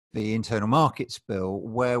the Internal Markets Bill,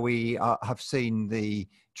 where we have seen the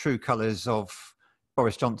true colours of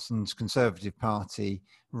Boris Johnson's Conservative Party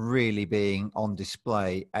really being on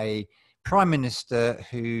display. A Prime Minister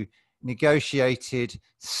who negotiated,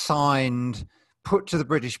 signed, put to the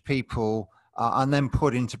British people, and then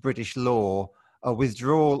put into British law a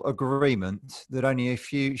withdrawal agreement that only a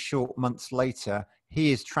few short months later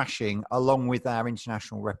he is trashing, along with our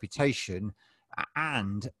international reputation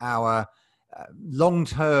and our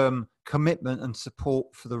long-term commitment and support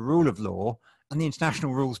for the rule of law and the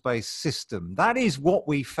international rules-based system. That is what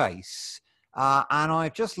we face. And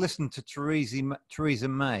I've just listened to Theresa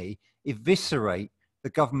May eviscerate the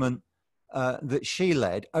government that she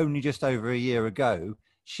led only just over a year ago.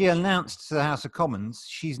 She announced to the House of Commons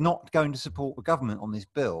she's not going to support the government on this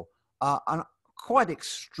bill. And quite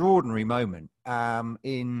extraordinary moment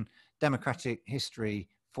in democratic history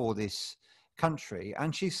for this country.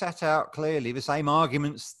 And she set out clearly the same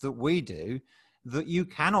arguments that we do, that you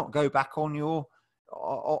cannot go back on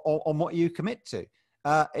on what you commit to.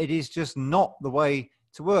 It is just not the way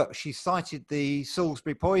to work. She cited the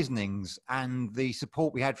Salisbury poisonings and the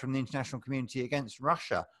support we had from the international community against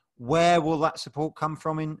Russia. Where will that support come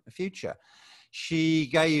from in the future? She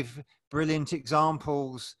gave brilliant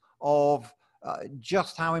examples of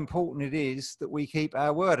just how important it is that we keep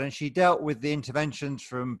our word. And she dealt with the interventions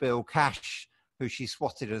from Bill Cash, who she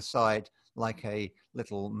swatted aside like a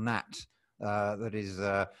little gnat that is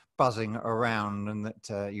buzzing around and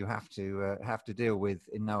that you have to deal with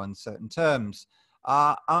in no uncertain terms.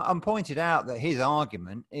 And pointed out that his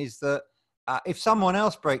argument is that if someone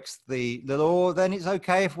else breaks the law, then it's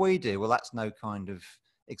okay if we do. Well, that's no kind of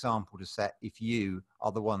example to set if you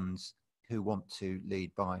are the ones who want to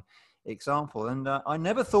lead by example. And I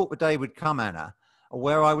never thought the day would come, Anna,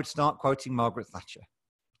 where I would start quoting Margaret Thatcher.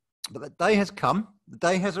 But the day has come, the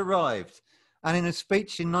day has arrived. And in a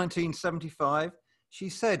speech in 1975, she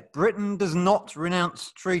said, "Britain does not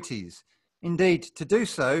renounce treaties. Indeed, to do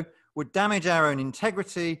so would damage our own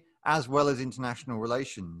integrity as well as international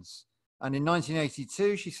relations." And in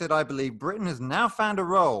 1982, she said, "I believe Britain has now found a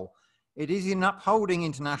role. It is in upholding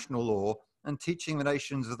international law and teaching the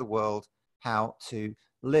nations of the world how to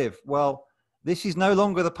live." Well, this is no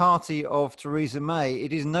longer the party of Theresa May.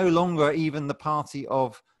 It is no longer even the party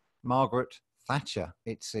of Margaret Thatcher,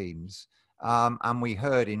 it seems. And we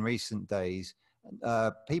heard in recent days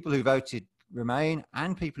people who voted Remain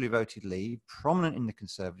and people who voted Leave, prominent in the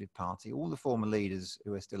Conservative Party, all the former leaders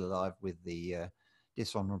who are still alive with the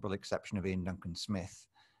dishonourable exception of Ian Duncan Smith,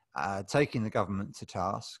 taking the government to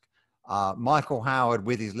task. Michael Howard,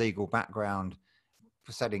 with his legal background,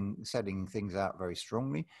 setting things out very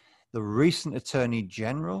strongly. The recent Attorney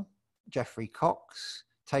General, Geoffrey Cox,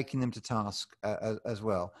 taking them to task as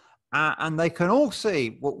well. And they can all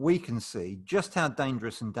see what we can see, just how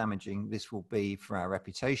dangerous and damaging this will be for our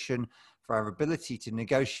reputation, for our ability to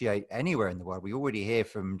negotiate anywhere in the world. We already hear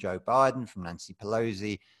from Joe Biden, from Nancy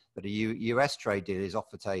Pelosi, that a US trade deal is off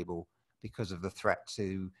the table because of the threat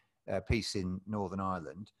to peace in Northern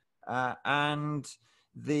Ireland. And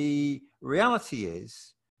the reality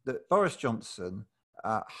is that Boris Johnson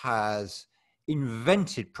has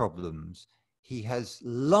invented problems. He has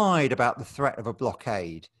lied about the threat of a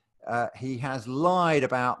blockade. He has lied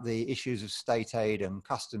about the issues of state aid and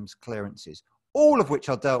customs clearances, all of which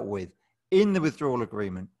are dealt with in the withdrawal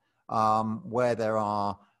agreement, where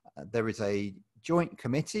there is a joint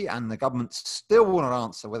committee, and the government still will not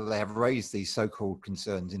answer whether they have raised these so-called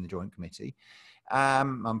concerns in the joint committee.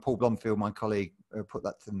 And Paul Blomfield, my colleague, put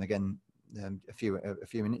that to them again a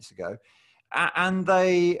few minutes ago. And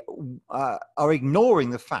they are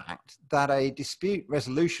ignoring the fact that a dispute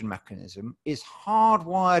resolution mechanism is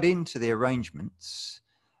hardwired into the arrangements,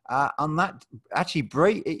 and that actually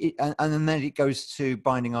and then it goes to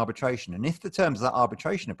binding arbitration. And if the terms of that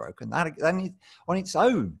arbitration are broken, that then on its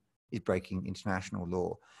own is breaking international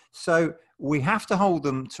law. So we have to hold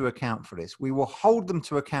them to account for this. We will hold them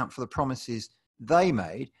to account for the promises they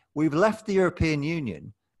made. We've left the European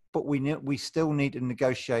Union, but we still need to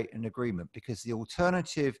negotiate an agreement, because the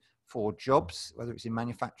alternative for jobs, whether it's in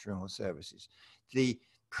manufacturing or services, the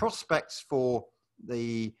prospects for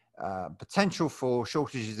the potential for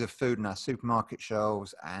shortages of food in our supermarket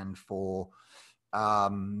shelves and for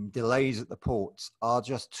delays at the ports are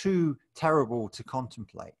just too terrible to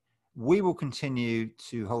contemplate. We will continue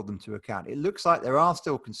to hold them to account. It looks like there are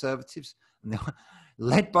still Conservatives, and they're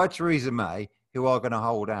led by Theresa May, who are going to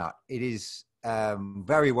hold out. It is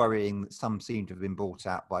very worrying that some seem to have been bought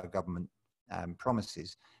out by government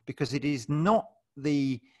promises, because it is not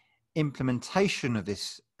the implementation of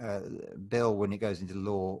this bill when it goes into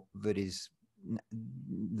law that is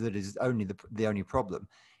only the only problem.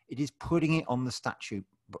 It is putting it on the statute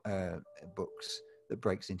books that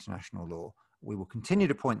breaks international law. We will continue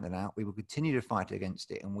to point that out. We will continue to fight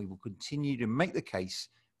against it, and we will continue to make the case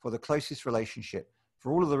for the closest relationship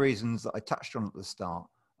for all of the reasons that I touched on at the start,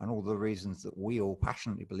 and all the reasons that we all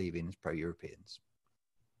passionately believe in as pro-Europeans.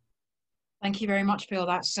 Thank you very much, Bill.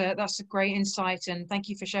 That's a great insight, and thank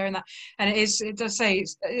you for sharing that. And it does say,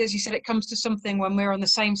 as you said, it comes to something when we're on the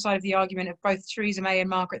same side of the argument of both Theresa May and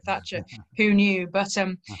Margaret Thatcher. Who knew? But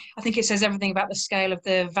I think it says everything about the scale of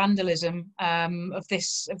the vandalism of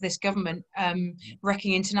this government,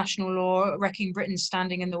 wrecking international law, wrecking Britain's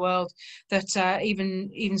standing in the world. That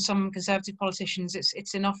even some Conservative politicians,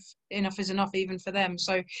 it's enough. Enough is enough, even for them.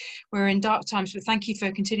 So we're in dark times. But thank you for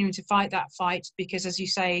continuing to fight that fight, because, as you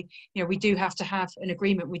say, we do have to have an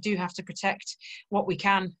agreement. We do have to protect what we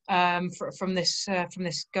can from this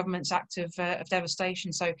government's act of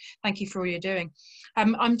devastation. So thank you for all you're doing.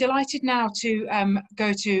 I'm delighted now to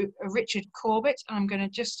go to Richard Corbett. I'm going to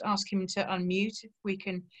just ask him to unmute if we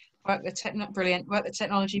can work the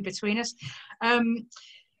technology between us.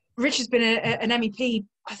 Richard's been an MEP,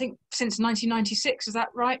 I think, since 1996. Is that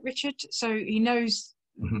right, Richard? So he knows.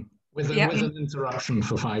 Mm-hmm. With an interruption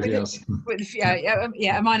for 5 years.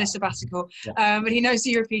 A minor sabbatical. Yeah. But he knows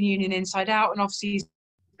the European Union inside out, and obviously he's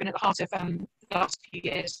been at the heart of the last few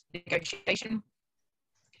years negotiation.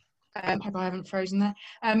 Hope I haven't frozen there.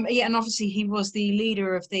 And obviously he was the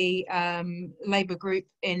leader of the Labour group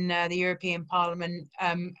in the European Parliament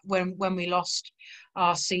when we lost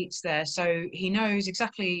our seats there. So he knows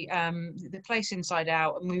exactly the place inside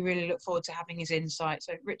out, and we really look forward to having his insight.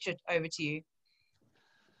 So Richard, over to you.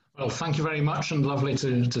 Well, thank you very much, and lovely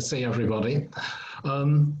to see everybody.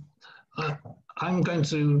 I'm going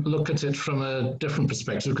to look at it from a different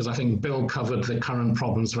perspective, because I think Bill covered the current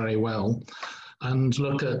problems very well, and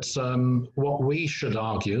look at what we should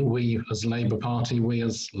argue, we as Labour Party, we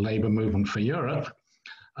as Labour Movement for Europe,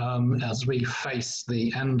 as we face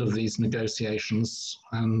the end of these negotiations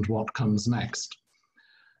and what comes next.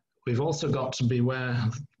 We've also got to be aware,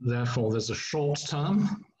 therefore, there's a short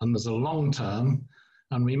term and there's a long term,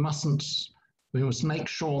 and we must make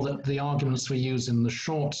sure that the arguments we use in the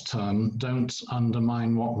short term don't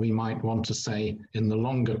undermine what we might want to say in the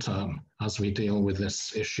longer term as we deal with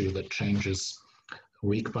this issue that changes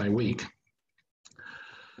week by week.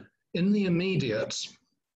 In the immediate,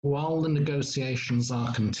 while the negotiations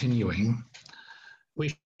are continuing,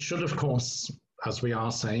 we should, of course, as we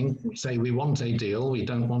are saying, say we want a deal, we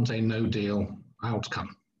don't want a no deal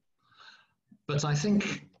outcome. But I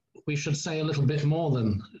think we should say a little bit more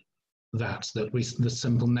than that the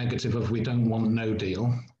simple negative of we don't want no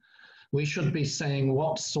deal. We should be saying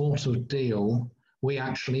what sort of deal we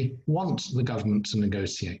actually want the government to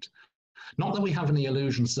negotiate. Not that we have any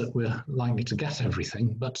illusions that we're likely to get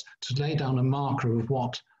everything, but to lay down a marker of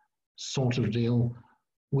what sort of deal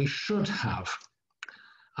we should have.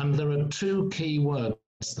 And there are two key words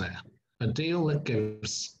there: a deal that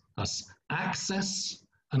gives us access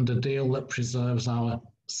and a deal that preserves our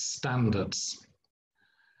standards.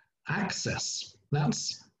 Access,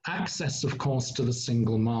 that's access, of course, to the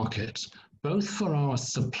single market, both for our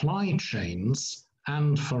supply chains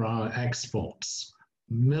and for our exports.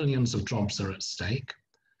 Millions of jobs are at stake.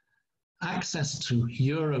 Access to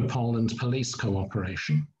Europol and police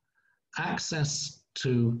cooperation, access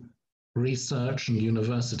to research and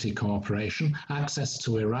university cooperation, access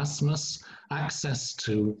to Erasmus, access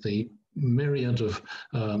to the myriad of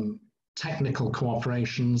technical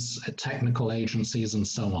cooperations, technical agencies, and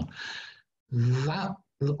so on.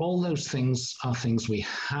 All those things are things we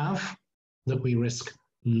have that we risk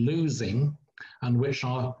losing, and which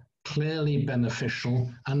are clearly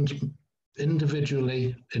beneficial and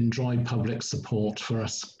individually enjoy public support for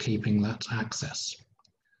us keeping that access.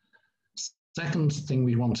 Second thing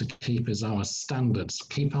we want to keep is our standards.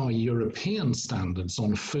 Keep our European standards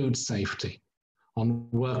on food safety, on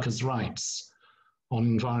workers' rights, on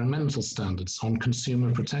environmental standards, on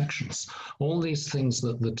consumer protections. All these things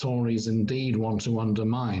that the Tories indeed want to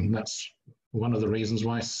undermine. That's one of the reasons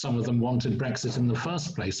why some of them wanted Brexit in the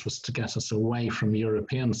first place, was to get us away from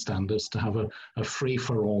European standards, to have a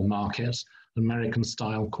free-for-all market,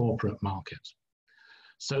 American-style corporate market.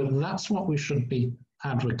 So that's what we should be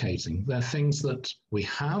advocating. They're things that we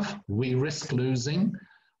have, we risk losing.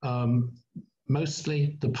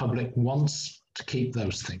 Mostly the public wants to keep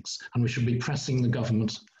those things, and we should be pressing the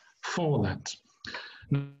government for that.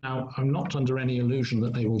 Now, I'm not under any illusion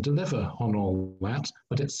that they will deliver on all that,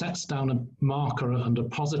 but it sets down a marker and a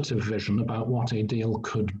positive vision about what a deal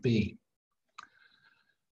could be.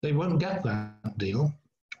 They won't get that deal.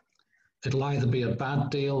 It'll either be a bad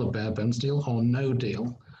deal, a bare bones deal, or no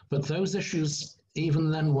deal. But those issues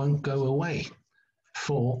even then won't go away.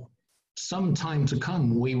 For some time to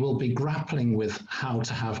come, we will be grappling with how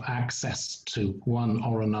to have access to one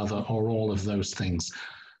or another or all of those things.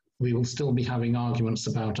 We will still be having arguments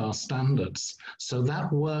about our standards. So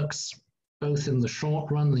that works both in the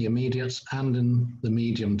short run, the immediate, and in the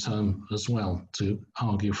medium term as well, to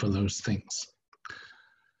argue for those things.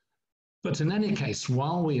 But in any case,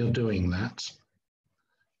 while we are doing that,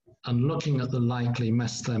 and looking at the likely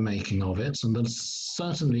mess they're making of it, and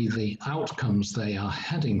certainly the outcomes they are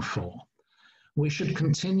heading for, we should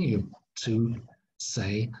continue to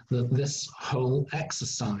say that this whole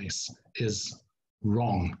exercise is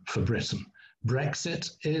wrong for Britain.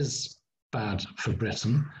 Brexit is bad for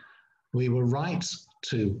Britain. We were right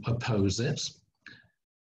to oppose it.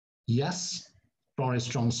 Yes, Boris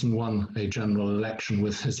Johnson won a general election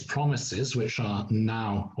with his promises, which are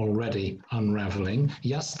now already unravelling.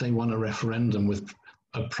 Yes, they won a referendum with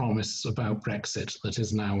a promise about Brexit that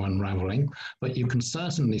is now unravelling. But you can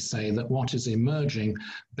certainly say that what is emerging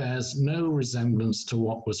bears no resemblance to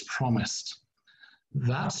what was promised.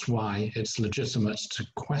 That's why it's legitimate to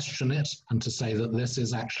question it and to say that this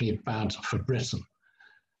is actually bad for Britain.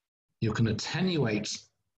 You can attenuate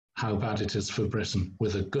how bad it is for Britain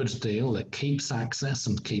with a good deal that keeps access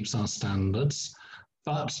and keeps our standards,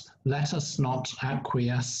 but let us not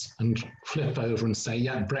acquiesce and flip over and say,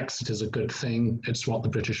 yeah, Brexit is a good thing, it's what the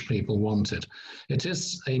British people wanted. It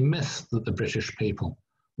is a myth that the British people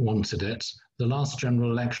wanted it. The last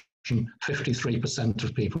general election, 53%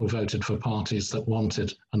 of people voted for parties that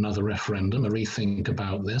wanted another referendum, a rethink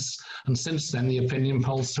about this, and since then the opinion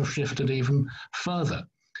polls have shifted even further.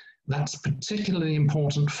 That's particularly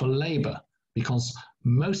important for Labour, because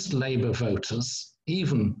most Labour voters,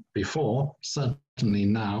 even before, certainly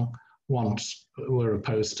now, were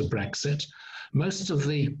opposed to Brexit. Most of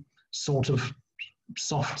the sort of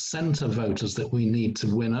soft centre voters that we need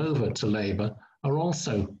to win over to Labour are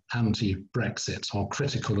also anti-Brexit or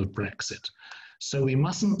critical of Brexit. So we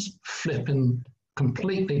mustn't flip in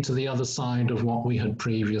completely to the other side of what we had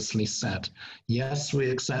previously said. Yes, we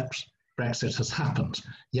accept Brexit has happened.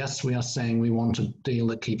 Yes, we are saying we want a deal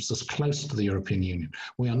that keeps us close to the European Union.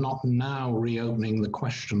 We are not now reopening the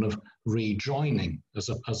question of rejoining as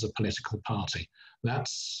a political party.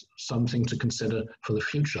 That's something to consider for the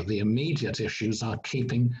future. The immediate issues are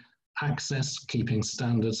keeping access, keeping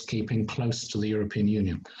standards, keeping close to the European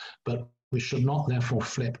Union. But we should not therefore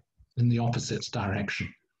flip in the opposite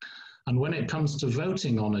direction. And when it comes to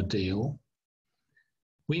voting on a deal,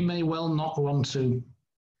 we may well not want to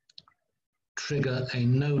trigger a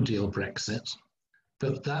no-deal Brexit,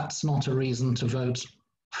 but that's not a reason to vote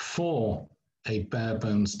for a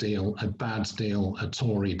bare-bones deal, a bad deal, a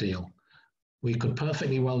Tory deal. We could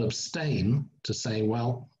perfectly well abstain to say,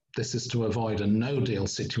 well, this is to avoid a no-deal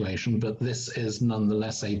situation, but this is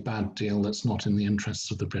nonetheless a bad deal that's not in the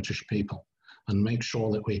interests of the British people, and make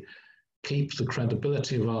sure that we keep the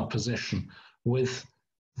credibility of our position with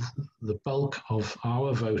the bulk of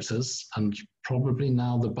our voters, and probably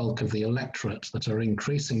now the bulk of the electorate, that are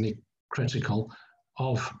increasingly critical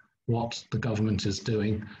of what the government is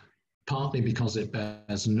doing, partly because it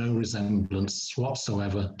bears no resemblance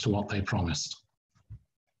whatsoever to what they promised.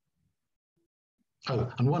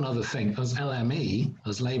 Oh, and one other thing, as LME,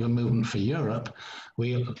 as Labour Movement for Europe,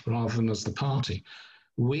 we, rather than as the party,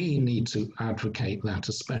 we need to advocate that,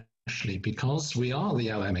 especially because we are the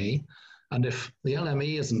LME. And if the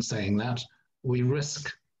LME isn't saying that, we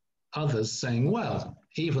risk others saying, well,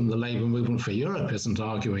 even the Labour Movement for Europe isn't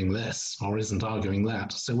arguing this or isn't arguing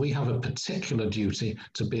that. So we have a particular duty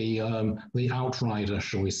to be the outrider,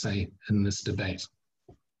 shall we say, in this debate.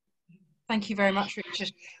 Thank you very much,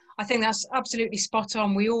 Richard. I think that's absolutely spot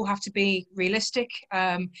on. We all have to be realistic.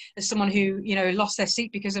 As someone who, lost their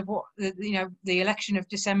seat because of what the election of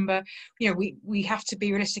December, we have to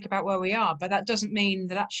be realistic about where we are. But that doesn't mean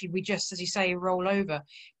that actually we just, as you say, roll over.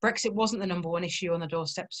 Brexit wasn't the number one issue on the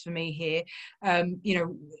doorsteps for me here.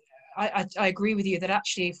 I agree with you that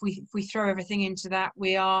actually if we throw everything into that,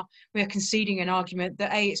 we are conceding an argument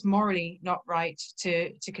that A, it's morally not right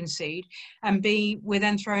to concede, and B, we're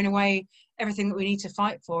then throwing away everything that we need to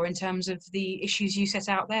fight for in terms of the issues you set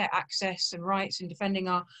out there, access and rights and defending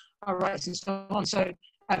our rights and so on. So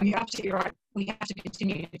you're absolutely right. We have to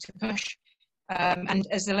continue to push. And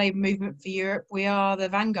as the Labour Movement for Europe, we are the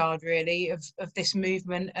vanguard, really, of this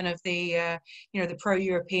movement and of the the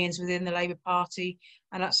pro-Europeans within the Labour Party,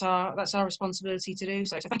 and that's our responsibility to do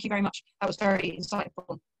so. So thank you very much. That was very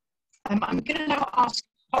insightful. I'm going to now ask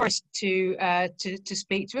Horace to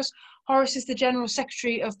speak to us. Horace is the General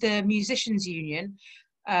Secretary of the Musicians Union.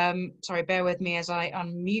 Sorry, bear with me as I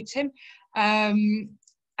unmute him.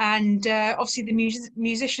 And obviously the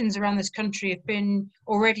musicians around this country have been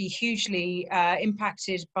already hugely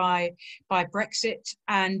impacted by Brexit,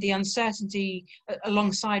 and the uncertainty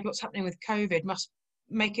alongside what's happening with COVID must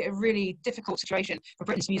make it a really difficult situation for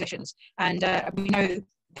Britain's musicians. And we know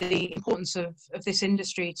the importance of this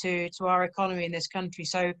industry to our economy in this country.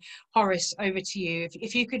 So Horace, over to you.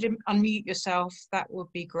 If you could unmute yourself, that would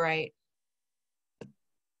be great.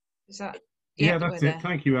 Is that? Yeah, that's it.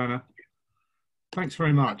 Thank you, Anna. Thanks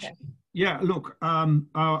very much. Okay. Yeah, look, I'm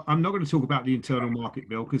not going to talk about the internal market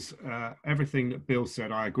bill, because everything that Bill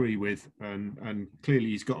said I agree with, and clearly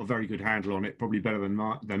he's got a very good handle on it, probably better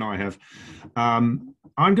than I have. I'm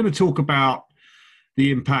going to talk about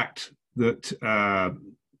the impact that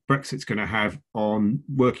Brexit's going to have on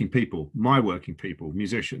working people, my working people,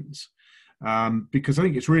 musicians, because I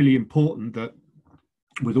think it's really important that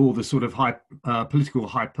with all the sort of political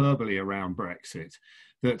hyperbole around Brexit,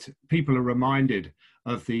 that people are reminded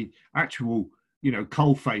of the actual,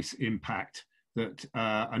 coalface impact that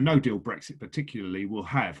a no-deal Brexit particularly will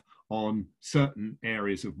have on certain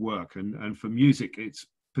areas of work. And for music, it's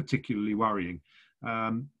particularly worrying.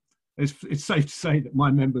 It's safe to say that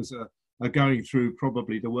my members are going through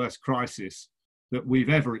probably the worst crisis that we've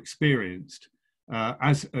ever experienced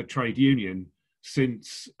as a trade union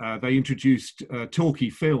since they introduced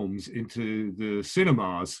talkie films into the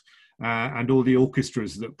cinemas, and all the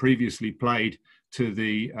orchestras that previously played to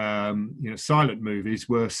the silent movies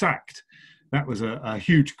were sacked. That was a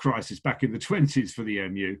huge crisis back in the 20s for the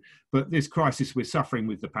MU, but this crisis we're suffering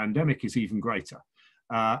with the pandemic is even greater.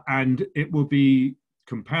 And it will be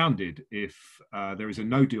compounded if there is a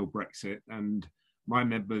no-deal Brexit and my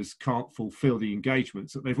members can't fulfill the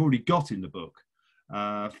engagements that they've already got in the book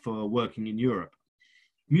for working in Europe.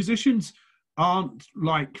 Musicians aren't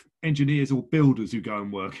like engineers or builders who go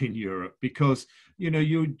and work in Europe, because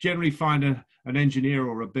you generally find an engineer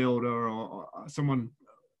or a builder or someone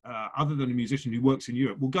other than a musician who works in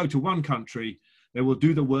Europe will go to one country, they will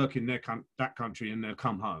do the work in that country, and they'll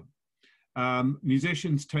come home.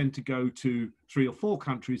 Musicians tend to go to 3 or 4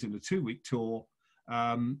 countries in a 2-week tour,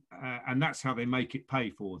 and that's how they make it pay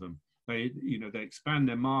for them. They expand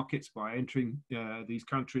their markets by entering these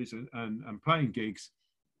countries and playing gigs,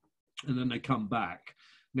 and then they come back.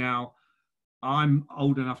 Now, I'm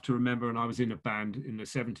old enough to remember, and I was in a band in the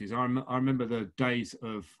 70s. I remember the days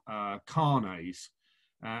of carnets,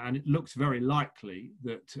 and it looks very likely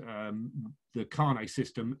that the carnet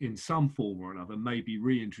system in some form or another may be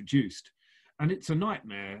reintroduced. And it's a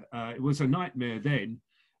nightmare. It was a nightmare then.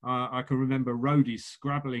 I can remember roadies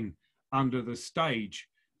scrabbling under the stage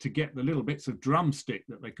to get the little bits of drumstick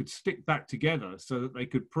that they could stick back together so that they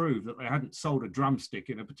could prove that they hadn't sold a drumstick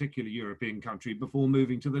in a particular European country before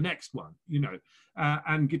moving to the next one,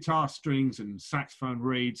 and guitar strings and saxophone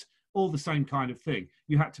reeds, all the same kind of thing.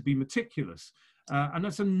 You had to be meticulous, and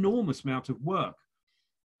that's an enormous amount of work.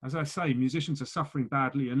 As I say, musicians are suffering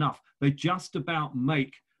badly enough. They just about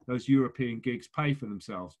make those European gigs pay for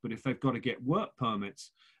themselves. But if they've got to get work permits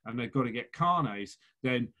and they've got to get carnets,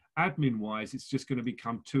 then admin-wise, it's just going to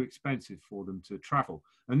become too expensive for them to travel.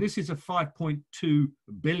 And this is a £5.2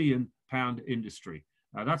 billion industry.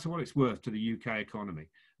 That's what it's worth to the UK economy,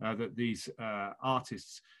 that these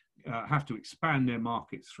artists have to expand their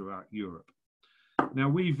markets throughout Europe. Now,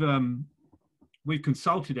 we've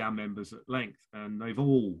consulted our members at length, and they've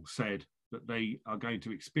all said that they are going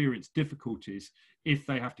to experience difficulties if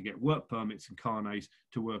they have to get work permits and carnets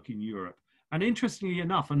to work in Europe. And interestingly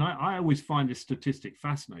enough, and I always find this statistic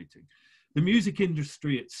fascinating, the music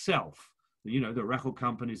industry itself, the record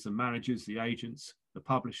companies, the managers, the agents, the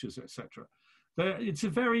publishers, etc. It's a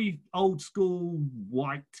very old school,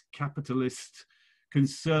 white, capitalist,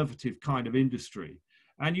 conservative kind of industry.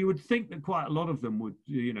 And you would think that quite a lot of them would,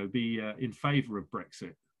 be in favour of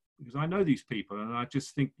Brexit, because I know these people, and I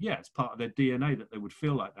just think, yeah, it's part of their DNA that they would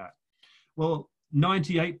feel like that. Well,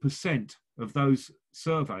 98% of those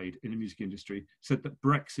surveyed in the music industry said that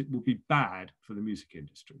Brexit will be bad for the music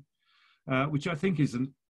industry, which I think is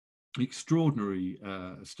an extraordinary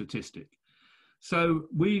statistic. So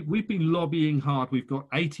we've been lobbying hard. We've got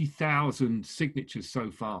 80,000 signatures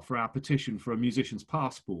so far for our petition for a musician's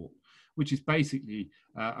passport, which is basically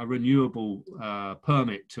a renewable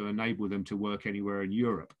permit to enable them to work anywhere in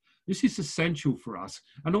Europe. This is essential for us.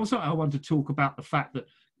 And also I want to talk about the fact that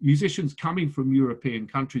musicians coming from European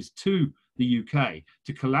countries to the UK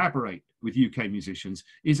to collaborate with UK musicians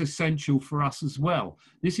is essential for us as well.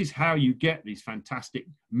 This is how you get these fantastic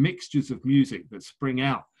mixtures of music that spring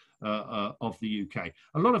out of the UK.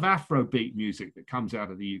 A lot of Afrobeat music that comes out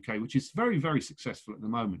of the UK, which is very, very successful at the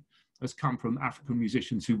moment. has come from African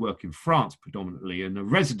musicians who work in France predominantly and are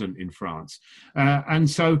resident in France. And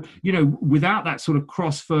so, you know, without that sort of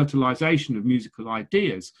cross-fertilization of musical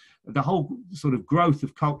ideas, the whole sort of growth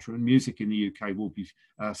of culture and music in the UK will be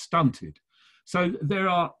stunted. So there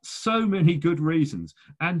are so many good reasons.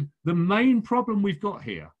 And the main problem we've got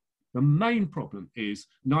here, the main problem is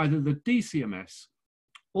neither the DCMS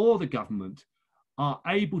or the government are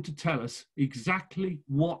able to tell us exactly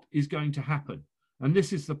what is going to happen. And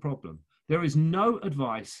this is the problem. There is no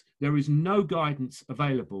advice, there is no guidance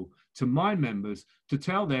available to my members to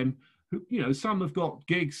tell them, who, you know, some have got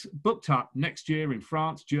gigs booked up next year in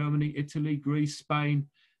France, Germany, Italy, Greece, Spain.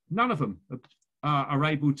 None of them are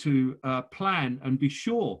able to plan and be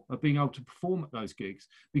sure of being able to perform at those gigs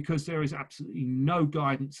because there is absolutely no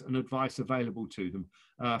guidance and advice available to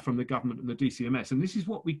them from the government and the DCMS. And this is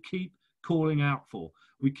what we keep calling out for.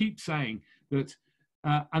 We keep saying that,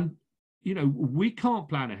 and you know, we can't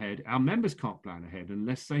plan ahead, our members can't plan ahead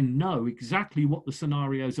unless they know exactly what the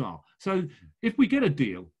scenarios are. So if we get a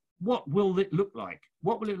deal, what will it look like?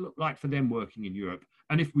 What will it look like for them working in Europe?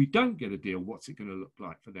 And if we don't get a deal, what's it going to look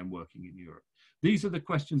like for them working in Europe? These are the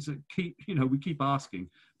questions that we keep asking,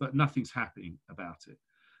 but nothing's happening about it.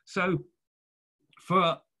 So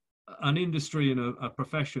for an industry and a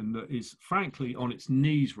profession that is frankly on its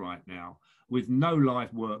knees right now, with no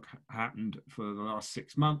live work happened for the last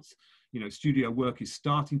 6 months, you know, studio work is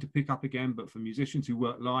starting to pick up again, but for musicians who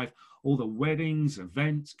work live, all the weddings,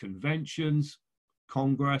 events, conventions,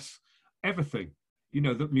 congress, everything, you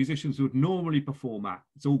know, that musicians would normally perform at,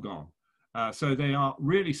 it's all gone. So they are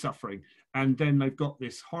really suffering. And then they've got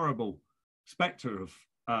this horrible spectre of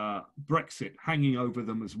Brexit hanging over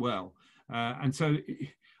them as well. And so,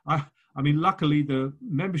 I mean, luckily the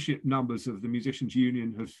membership numbers of the Musicians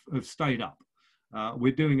Union have stayed up.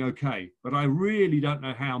 We're doing okay, but I really don't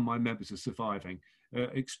know how my members are surviving.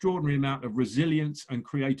 Extraordinary amount of resilience and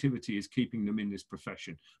creativity is keeping them in this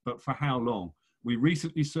profession, but for how long? We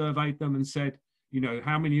recently surveyed them and said, you know,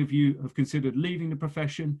 how many of you have considered leaving the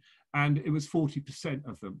profession? And it was 40%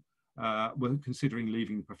 of them were considering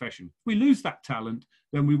leaving the profession. If we lose that talent,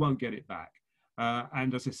 then we won't get it back.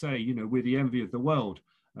 And as I say, you know, we're the envy of the world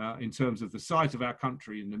in terms of the size of our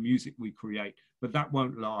country and the music we create, but that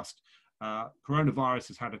won't last. Coronavirus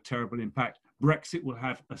has had a terrible impact. Brexit will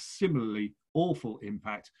have a similarly awful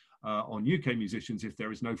impact on UK musicians if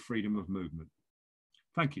there is no freedom of movement.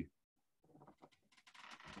 Thank you.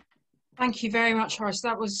 Thank you very much, Horace.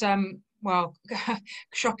 That was, well,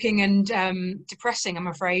 shocking and depressing, I'm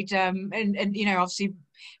afraid. And, you know, obviously,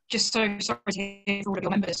 just so sorry to hear for all of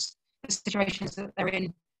your members, the situations that they're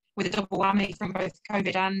in with a double whammy from both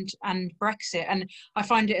COVID and Brexit. And I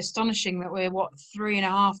find it astonishing that we're, what,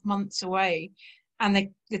 3.5 months away, and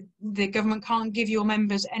the government can't give your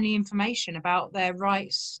members any information about their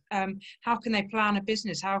rights. How can they plan a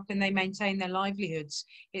business? How can they maintain their livelihoods?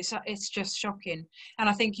 It's just shocking. And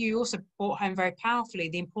I think you also brought home very powerfully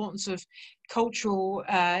the importance of cultural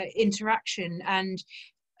interaction. And,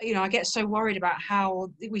 you know, I get so worried about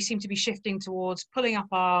how we seem to be shifting towards pulling up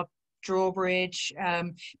our drawbridge,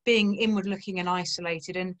 being inward looking and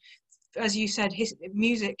isolated. And as you said,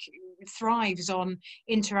 music thrives on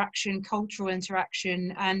interaction, cultural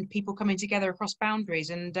interaction, and people coming together across boundaries.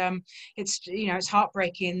 And it's, you know, it's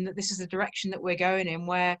heartbreaking that this is the direction that we're going in,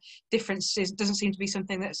 where difference doesn't seem to be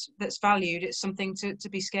something that's valued. It's something to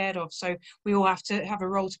be scared of. So we all have to have a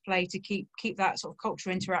role to play to keep that sort of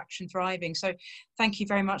cultural interaction thriving. So thank you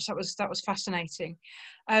very much. That was fascinating.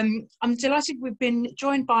 I'm delighted we've been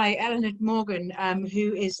joined by Eluned Morgan,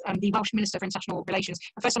 who is the Welsh Minister for International Relations.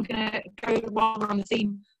 First, I'm going to go, while we're on the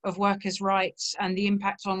theme of workers' rights and the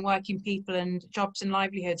impact on working people and jobs and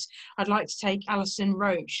livelihoods, I'd like to take Allison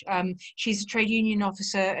Roche. She's a trade union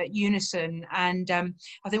officer at UNISON, and I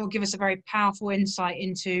think will give us a very powerful insight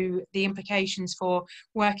into the implications for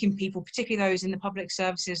working people, particularly those in the public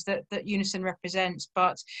services that UNISON represents.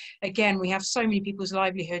 But again, we have so many people's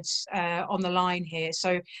livelihoods on the line here.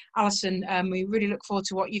 So Allison, we really look forward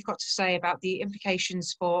to what you've got to say about the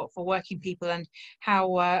implications for working people and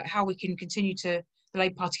how we can continue to, the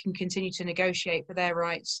Labour Party can continue to negotiate for their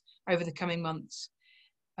rights over the coming months.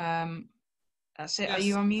 That's it. Yes, are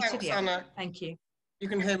you unmuted? Thanks, yeah. Anna. Thank you. You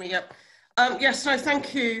can hear me, yep. Yes, no,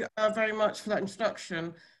 thank you very much for that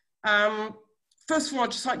introduction. First of all,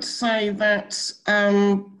 I'd just like to say that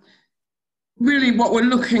really what we're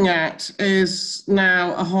looking at is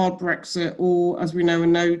now a hard Brexit, or as we know, a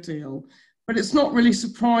no deal. But it's not really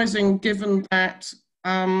surprising, given that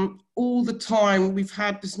all the time we've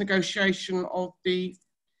had this negotiation of the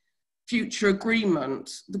future agreement.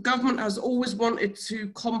 The government has always wanted to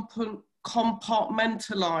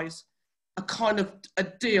compartmentalise a kind of a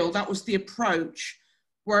deal. That was the approach,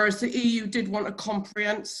 whereas the EU did want a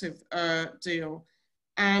comprehensive deal.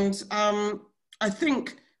 And I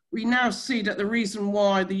think we now see that the reason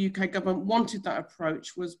why the UK government wanted that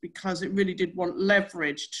approach was because it really did want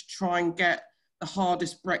leverage to try and get the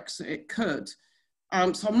hardest Brexit it could.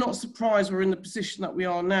 So I'm not surprised we're in the position that we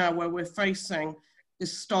are now, where we're facing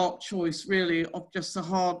this stark choice really of just a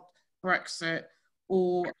hard Brexit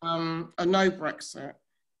or a no Brexit.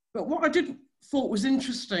 But what I thought was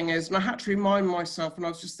interesting is, and I had to remind myself when I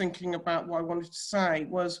was just thinking about what I wanted to say,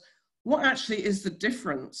 was what actually is the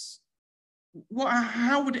difference?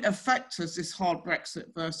 How would it affect us, this hard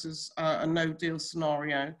Brexit versus a no deal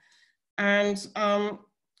scenario? And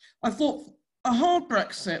I thought a hard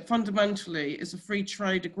Brexit fundamentally is a free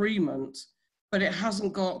trade agreement, but it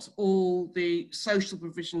hasn't got all the social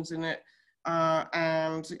provisions in it,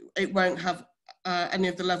 and it won't have any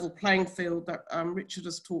of the level playing field that Richard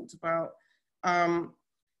has talked about.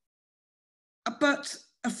 But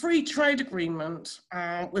a free trade agreement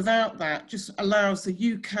without that just allows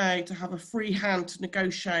the UK to have a free hand to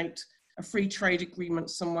negotiate a free trade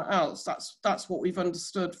agreement somewhere else. That's what we've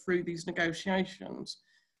understood through these negotiations.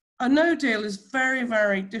 A no deal is very,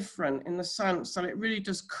 very different in the sense that it really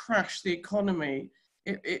does crash the economy.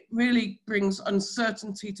 It really brings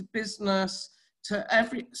uncertainty to business, to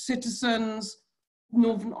every citizens,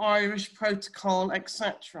 Northern Irish Protocol,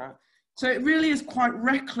 etc. So it really is quite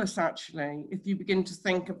reckless, actually, if you begin to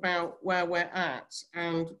think about where we're at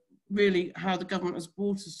and really how the government has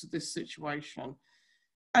brought us to this situation.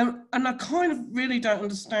 And I kind of really don't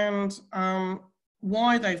understand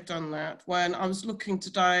why they've done that. When I was looking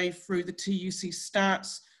today through the TUC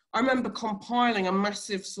stats, I remember compiling a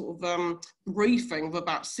massive sort of briefing of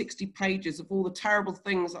about 60 pages of all the terrible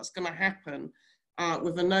things that's going to happen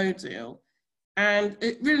with a no deal. And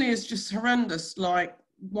it really is just horrendous, like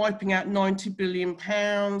wiping out £90 billion,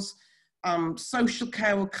 social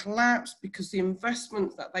care will collapse because the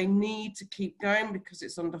investment that they need to keep going because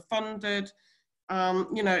it's underfunded.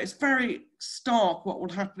 You know, it's very stark what will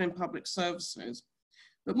happen in public services.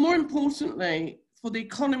 But more importantly, for the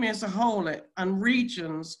economy as a whole and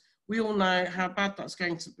regions, we all know how bad that's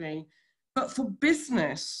going to be. But for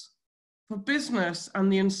business and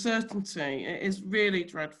the uncertainty, it is really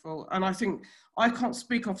dreadful. And I think, I can't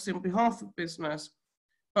speak obviously on behalf of business,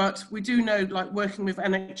 but we do know, like working with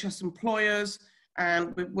NHS employers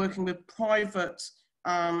and we're working with private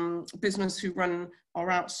business who run our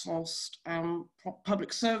outsourced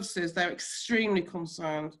public services, they're extremely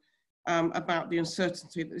concerned about the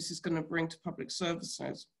uncertainty that this is going to bring to public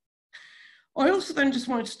services. I also then just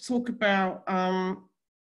wanted to talk about,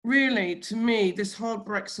 really, to me, this hard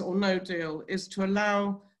Brexit or no deal is to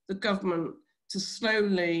allow the government to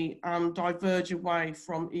slowly diverge away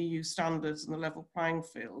from EU standards and the level playing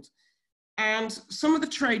field. And some of the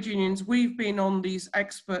trade unions, we've been on these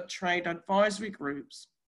expert trade advisory groups.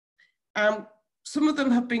 Some of them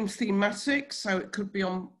have been thematic, so it could be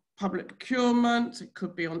on public procurement, it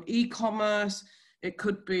could be on e-commerce, it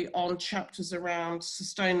could be on chapters around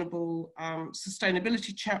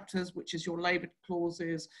sustainability chapters, which is your labour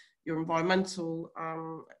clauses, your environmental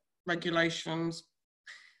regulations.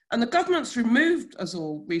 And the government's removed us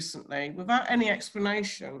all recently without any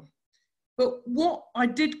explanation. But what I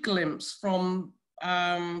did glimpse from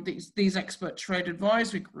these expert trade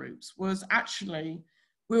advisory groups was actually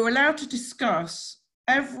we were allowed to discuss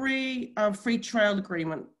every free trade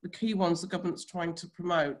agreement, the key ones the government's trying to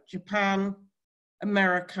promote, Japan,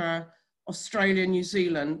 America, Australia, New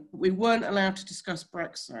Zealand. We weren't allowed to discuss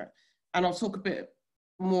Brexit. And I'll talk a bit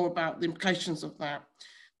more about the implications of that.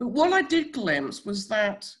 But what I did glimpse was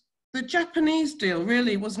that the Japanese deal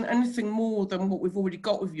really wasn't anything more than what we've already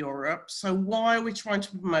got with Europe. So why are we trying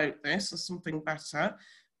to promote this as something better?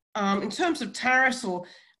 In terms of tariffs or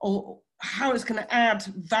how it's going to add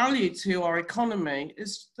value to our economy,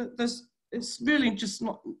 it's really just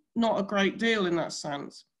not a great deal in that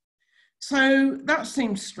sense. So that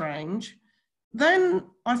seemed strange. Then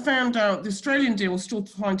I found out the Australian deal was still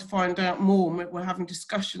trying to find out more. We're having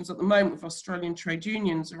discussions at the moment with Australian trade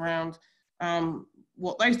unions around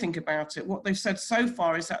what they think about it. What they've said so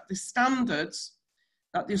far is that the standards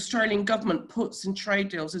that the Australian government puts in trade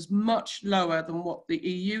deals is much lower than what the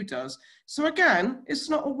EU does. So again, it's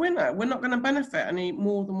not a winner. We're not going to benefit any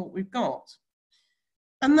more than what we've got.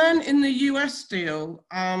 And then in the US deal,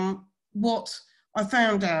 what I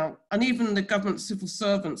found out, and even the government civil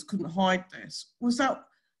servants couldn't hide this, was that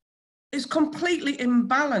it's completely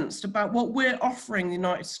imbalanced about what we're offering the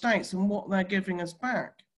United States and what they're giving us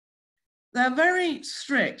back. They're very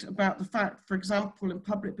strict about the fact, for example, in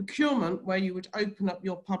public procurement, where you would open up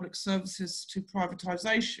your public services to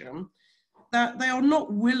privatization, that they are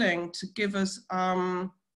not willing to give us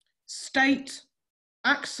state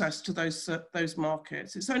access to those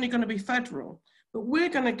markets. It's only going to be federal, but we're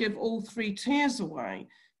going to give all 3 tiers away.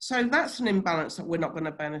 So that's an imbalance that we're not going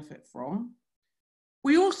to benefit from.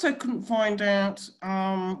 We also couldn't find out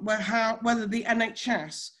whether the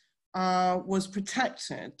NHS was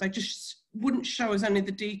protected. They just wouldn't show us any of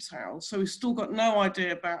the details. So we've still got no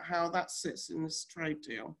idea about how that sits in this trade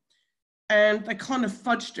deal. And they kind of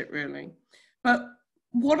fudged it, really. But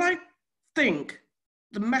what I think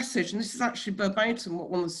the message, and this is actually verbatim what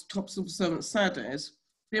one of the top civil servants said, is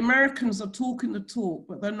the Americans are talking the talk,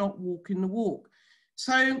 but they're not walking the walk.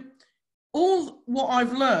 So all what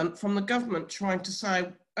I've learned from the government trying to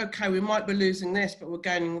say, okay, we might be losing this, but we're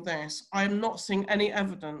gaining this, I am not seeing any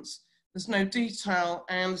evidence. There's no detail,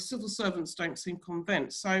 and the civil servants don't seem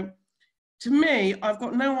convinced. So to me, I've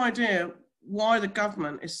got no idea why the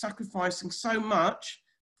government is sacrificing so much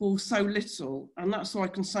for so little. And that's all I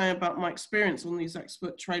can say about my experience on these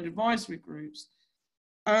expert trade advisory groups.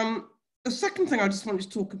 The second thing I just wanted to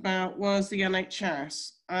talk about was the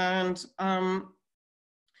NHS. And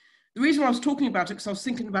the reason why I was talking about it, because I was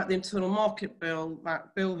thinking about the internal market bill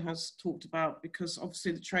that Bill has talked about, because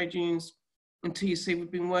obviously the trade unions and TUC,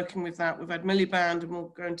 we've been working with that. We've had Miliband, and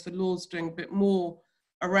we'll go into the laws doing a bit more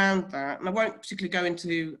around that. And I won't particularly go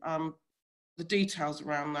into the details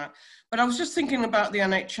around that. But I was just thinking about the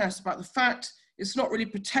NHS, about the fact it's not really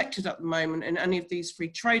protected at the moment in any of these free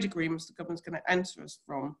trade agreements the government's going to enter us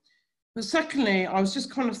from. But secondly, I was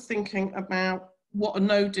just kind of thinking about what a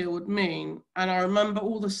no deal would mean. And I remember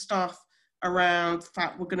all the stuff around the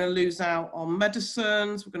fact we're going to lose out on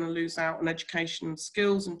medicines, we're going to lose out on education and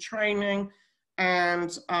skills and training,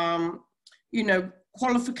 and you know,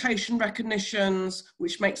 qualification recognitions,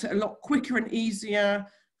 which makes it a lot quicker and easier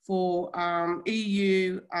for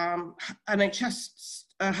EU NHS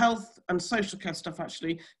health and social care stuff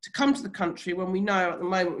actually to come to the country, when we know at the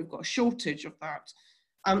moment we've got a shortage of that.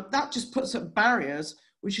 That just puts up barriers,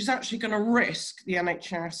 which is actually going to risk the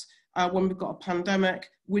NHS when we've got a pandemic,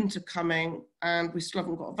 winter coming, and we still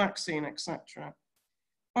haven't got a vaccine, etc.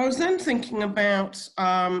 I was then thinking about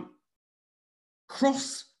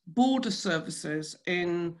cross-border services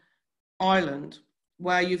in Ireland,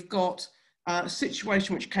 where you've got a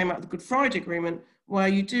situation which came out of the Good Friday Agreement, where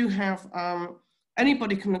you do have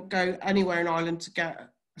anybody can go anywhere in Ireland to get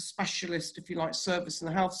a specialist, if you like, service in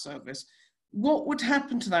the health service. What would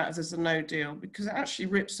happen to that if there's a no deal? Because it actually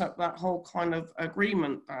rips up that whole kind of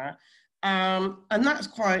agreement there. And that's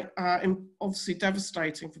quite obviously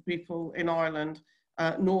devastating for people in Ireland,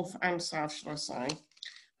 north and south, should I say.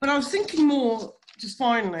 But I was thinking more, just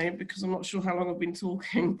finally, because I'm not sure how long I've been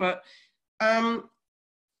talking, but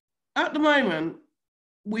at the moment,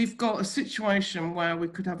 we've got a situation where we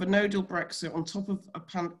could have a no-deal Brexit on top of a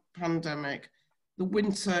pandemic. The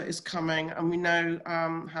winter is coming, and we know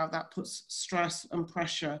how that puts stress and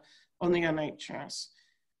pressure on the NHS.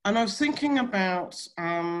 And I was thinking about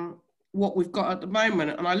what we've got at the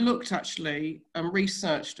moment, and I looked actually and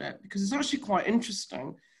researched it, because it's actually quite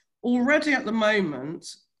interesting. Already at the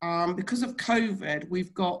moment, because of COVID,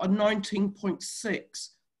 we've got a 19.6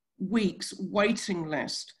 weeks waiting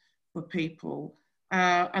list for people.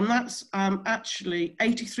 And that's actually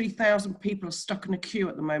 83,000 people are stuck in a queue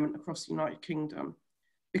at the moment across the United Kingdom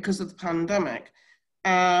because of the pandemic.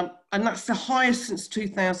 And that's the highest since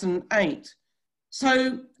 2008.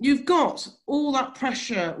 So you've got all that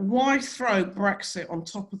pressure. Why throw Brexit on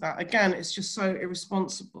top of that? Again, it's just so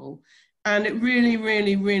irresponsible. And it really,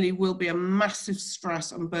 really, really will be a massive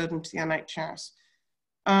stress and burden to the NHS.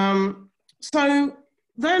 So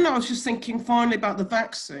then I was just thinking finally about the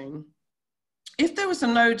vaccine. If there was a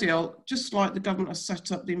no deal, just like the government has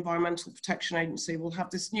set up the Environmental Protection Agency, we'll have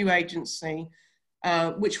this new agency,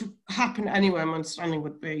 which would happen anywhere, my understanding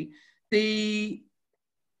would be. The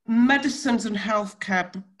Medicines and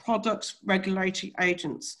Healthcare Products Regulatory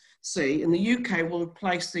Agency in the UK will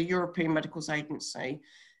replace the European Medicals Agency,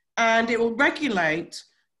 and it will regulate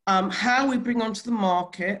how we bring onto the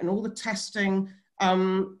market and all the testing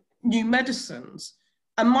new medicines.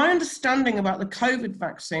 And my understanding about the COVID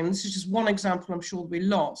vaccine, this is just one example, I'm sure there'll be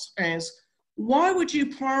lots, is why would you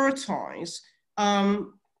prioritise,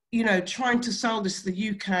 you know, trying to sell this to the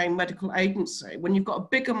UK medical agency when you've got a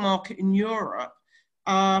bigger market in Europe?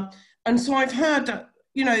 And so I've heard that,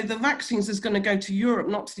 you know, the vaccines is going to go to Europe,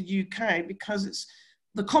 not to the UK, because it's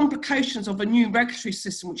the complications of a new regulatory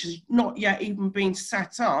system, which has not yet even been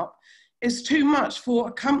set up, is too much for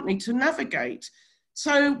a company to navigate.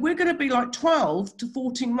 So we're going to be like 12 to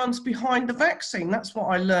 14 months behind the vaccine. That's what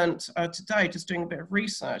I learned today, just doing a bit of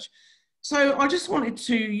research. So I just wanted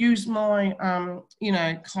to use my, you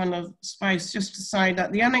know, kind of space just to say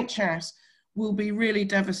that the NHS will be really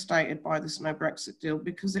devastated by this no Brexit deal,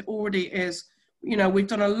 because it already is. You know, we've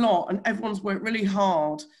done a lot and everyone's worked really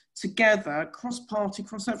hard together, cross-party,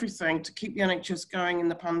 cross everything, to keep the NHS going in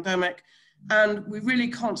the pandemic. And we really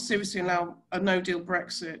can't seriously allow a no-deal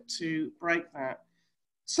Brexit to break that.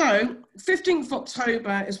 So 15th of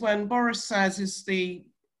October is when Boris says is the,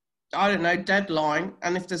 I don't know, deadline.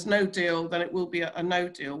 And if there's no deal, then it will be a no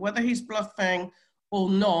deal. Whether he's bluffing or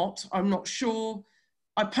not, I'm not sure.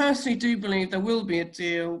 I personally do believe there will be a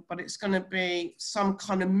deal, but it's going to be some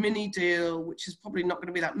kind of mini deal, which is probably not going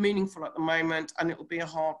to be that meaningful at the moment. And it will be a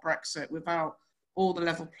hard Brexit without all the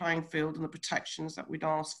level playing field and the protections that we'd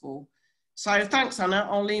asked for. So thanks, Anna.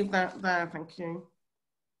 I'll leave that there. Thank you.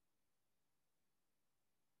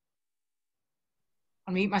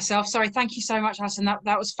 Unmute myself. Sorry, thank you so much, Alison.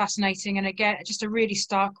 That was fascinating. And again, just a really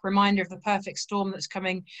stark reminder of the perfect storm that's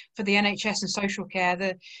coming for the NHS and social care.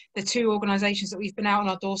 The two organisations that we've been out on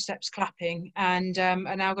our doorsteps clapping and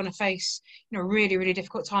are now going to face, you know, a really, really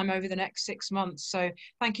difficult time over the next 6 months. So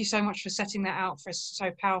thank you so much for setting that out for us so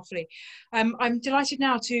powerfully. I'm delighted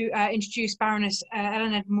now to introduce Baroness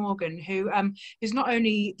Eluned Morgan, who is not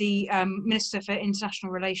only the Minister for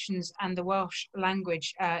International Relations and the Welsh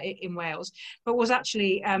language in Wales, but was actually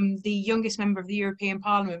the youngest member of the European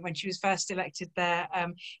Parliament when she was first elected there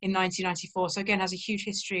in 1994. So again, has a huge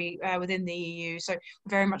history within the EU. So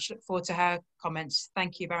very much look forward to her comments.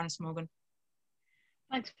 Thank you, Baroness Morgan.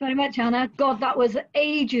 Thanks very much, Anna. God, that was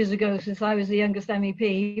ages ago since I was the youngest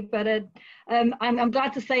MEP, but I'm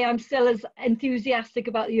glad to say I'm still as enthusiastic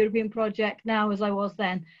about the European project now as I was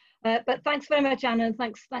then. But thanks very much, Anna, and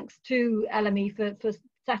thanks to LME for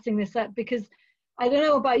setting this up, because I don't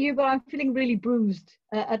know about you, but I'm feeling really bruised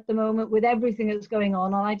at the moment with everything that's going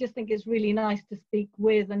on. And I just think it's really nice to speak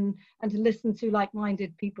with and to listen to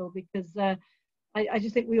like-minded people, because I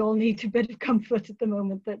just think we all need a bit of comfort at the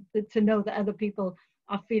moment to know that other people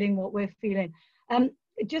are feeling what we're feeling.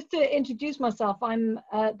 Just to introduce myself, I'm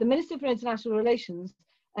the Minister for International Relations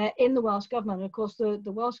in the Welsh Government. Of course, the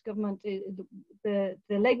Welsh Government, the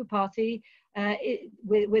Labour Party,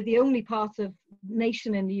 we're the only part of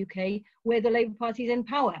nation in the UK where the Labour Party is in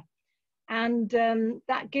power. And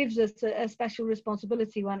that gives us a special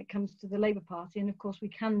responsibility when it comes to the Labour Party. And of course, we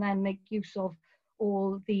can then make use of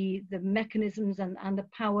all the mechanisms and the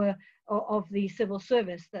power of the civil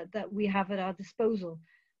service that we have at our disposal.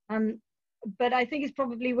 But I think it's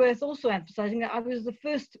probably worth also emphasising that I was the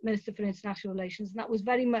first Minister for International Relations, and that was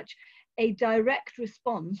very much a direct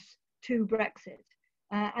response to Brexit.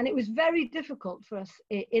 And it was very difficult for us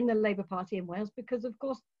in the Labour Party in Wales, because of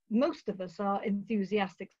course, most of us are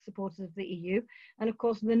enthusiastic supporters of the EU. And of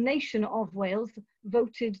course, the nation of Wales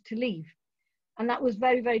voted to leave. And that was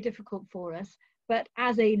very, very difficult for us. But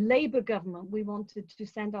as a Labour government, we wanted to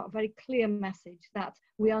send out a very clear message that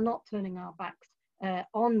we are not turning our backs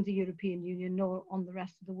on the European Union nor on the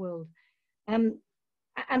rest of the world. And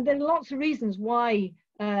there are lots of reasons why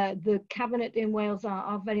the cabinet in Wales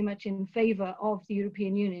are very much in favour of the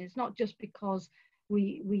European Union. It's not just because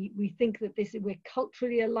we think that we're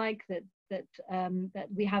culturally alike, that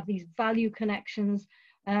we have these value connections,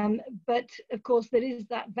 but of course there is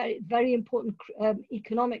that very, very important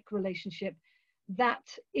economic relationship that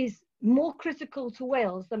is more critical to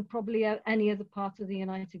Wales than probably any other part of the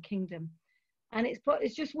United Kingdom. And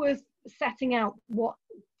it's just worth setting out what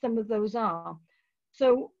some of those are.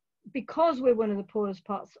 So because we're one of the poorest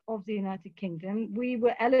parts of the United Kingdom, we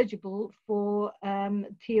were eligible for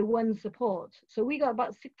Tier 1 support. So we got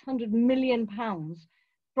about £600 million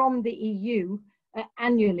from the EU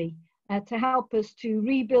annually to help us to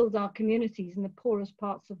rebuild our communities in the poorest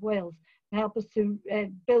parts of Wales, to help us to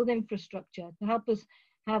build infrastructure, to help us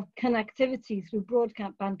have connectivity through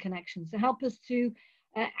broadband connections, to help us to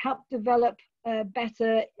help develop a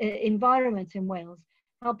better environment in Wales,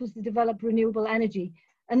 help us to develop renewable energy,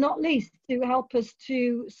 and not least to help us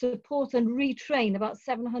to support and retrain about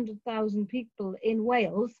 700,000 people in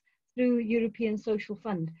Wales through European Social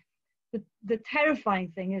Fund. The terrifying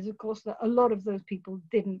thing is, of course, that a lot of those people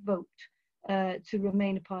didn't vote to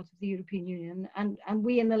remain a part of the European Union, and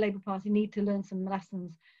we in the Labour Party need to learn some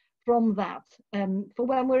lessons from that for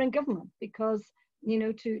when we're in government, because you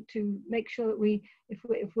know, to make sure that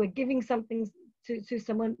if we're giving something to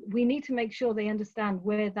someone, we need to make sure they understand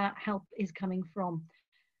where that help is coming from.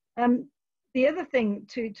 The other thing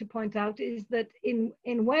to point out is that in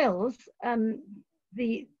Wales,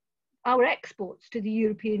 our exports to the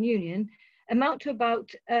European Union amount to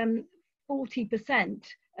about 40%.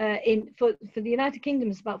 For the United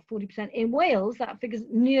Kingdom, it's about 40%. In Wales, that figure's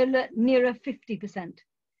nearer 50%.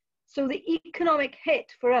 So the economic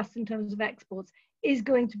hit for us in terms of exports is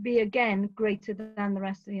going to be again greater than the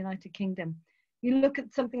rest of the United Kingdom. You look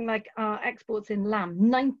at something like our exports in lamb,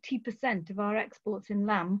 90% of our exports in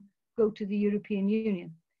lamb go to the European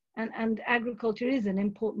Union. And agriculture is an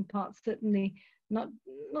important part, certainly not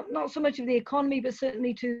so much of the economy, but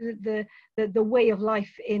certainly to the way of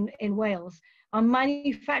life in Wales. Our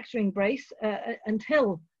manufacturing base,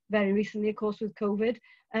 until very recently, of course, with COVID,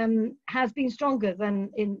 has been stronger than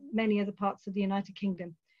in many other parts of the United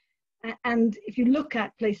Kingdom. And if you look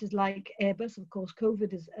at places like Airbus, of course,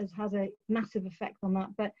 COVID has had a massive effect on that.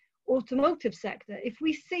 But automotive sector, if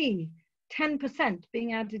we see 10%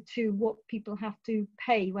 being added to what people have to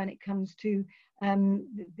pay when it comes to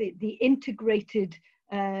the integrated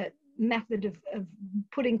method of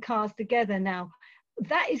putting cars together now,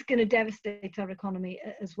 that is going to devastate our economy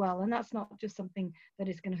as well. And that's not just something that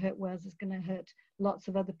is going to hurt Wales, it's going to hurt lots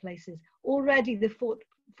of other places. Already the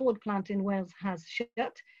Ford plant in Wales has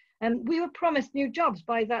shut. We were promised new jobs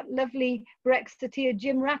by that lovely Brexiteer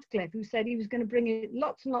Jim Ratcliffe, who said he was going to bring in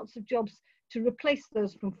lots and lots of jobs to replace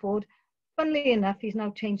those from Ford. Funnily enough, he's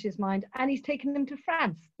now changed his mind and he's taken them to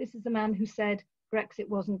France. This is the man who said Brexit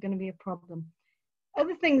wasn't going to be a problem.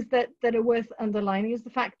 Other things that are worth underlining is the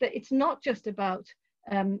fact that it's not just about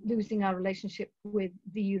losing our relationship with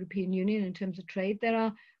the European Union in terms of trade. There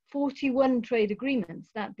are 41 trade agreements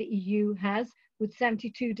that the EU has with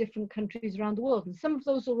 72 different countries around the world. And some of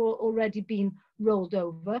those are already been rolled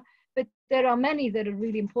over, but there are many that are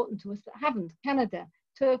really important to us that haven't. Canada,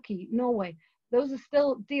 Turkey, Norway, those are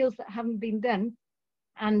still deals that haven't been done.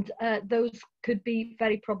 And those could be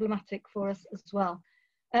very problematic for us as well.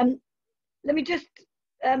 Let me just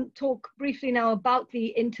talk briefly now about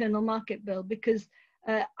the internal market bill, because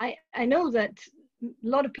I know that a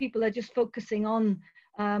lot of people are just focusing on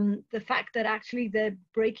the fact that actually they're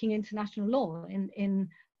breaking international law in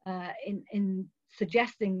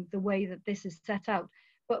suggesting the way that this is set out.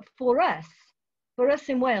 But for us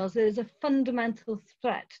in Wales, there is a fundamental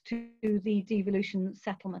threat to the devolution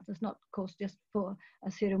settlement. It's not, of course, just for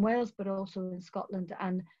us here in Wales, but also in Scotland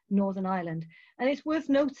and Northern Ireland. And it's worth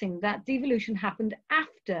noting that devolution happened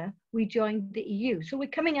after we joined the EU. So we're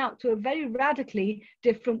coming out to a very radically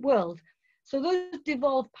different world. So those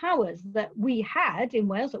devolved powers that we had in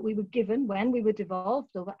Wales, that we were given when we were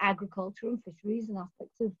devolved over agriculture and fisheries and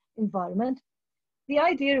aspects of environment, the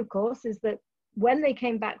idea, of course, is that when they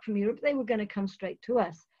came back from Europe, they were going to come straight to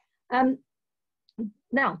us.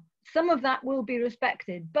 Now, some of that will be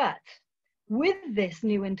respected, but with this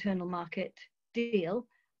new internal market deal,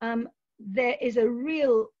 there is a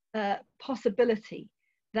real possibility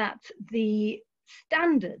that the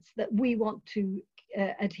standards that we want to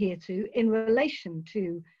adhere to in relation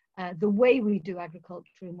to the way we do agriculture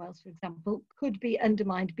in Wales, for example, could be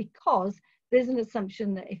undermined, because there's an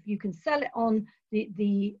assumption that if you can sell it on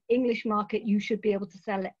the English market, you should be able to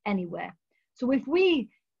sell it anywhere. So if we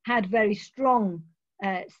had very strong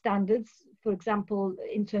standards, for example,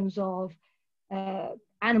 in terms of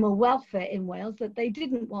animal welfare in Wales, that they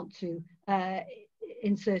didn't want to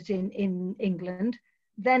insert in England,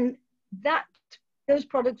 then those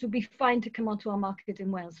products would be fine to come onto our market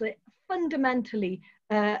in Wales. So it fundamentally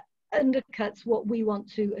undercuts what we want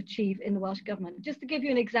to achieve in the Welsh Government. Just to give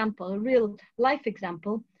you an example, a real life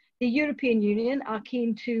example, the European Union are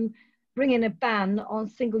keen to bring in a ban on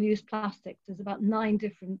single-use plastics. There's about 9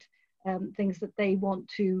 different things that they want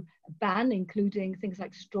to ban, including things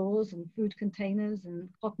like straws and food containers and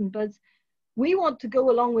cotton buds. We want to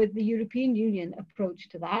go along with the European Union approach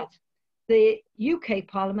to that. The UK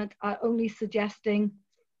Parliament are only suggesting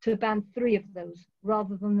to ban 3 of those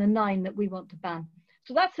rather than the 9 that we want to ban.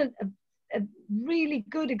 So that's a really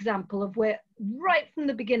good example of where right from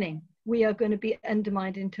the beginning we are going to be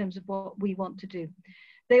undermined in terms of what we want to do.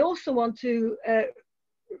 They also want to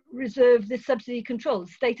reserve the subsidy control,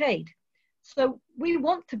 state aid. So we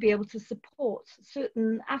want to be able to support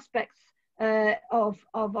certain aspects of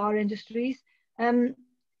our industries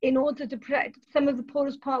in order to protect some of the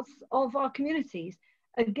poorest parts of our communities.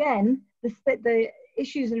 Again, the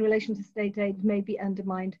issues in relation to state aid may be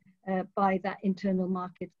undermined by that internal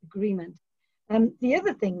market agreement. The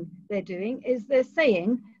other thing they're doing is they're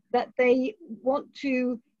saying that they want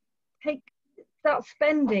to start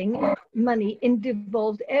spending money in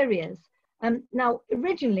devolved areas. Now,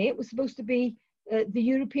 originally it was supposed to be the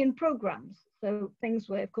European programs. So things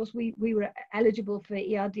where, of course, we were eligible for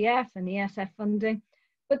ERDF and ESF funding,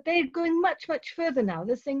 but they're going much, much further now.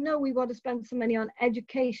 They're saying, no, we want to spend some money on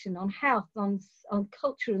education, on health, on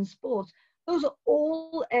culture and sport. Those are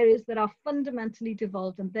all areas that are fundamentally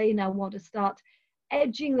devolved, and they now want to start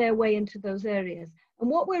edging their way into those areas. And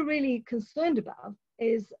what we're really concerned about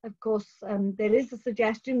is, of course, there is a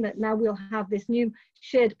suggestion that now we'll have this new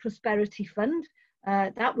shared prosperity fund.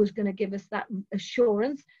 That was going to give us that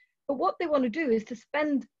assurance. But what they want to do is to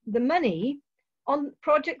spend the money on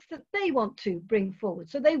projects that they want to bring forward.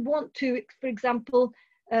 So they want to, for example,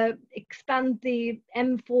 expand the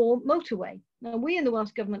M4 motorway. Now, we in the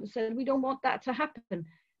Welsh Government have said we don't want that to happen.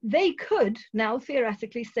 They could now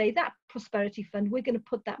theoretically say that prosperity fund, we're going to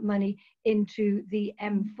put that money into the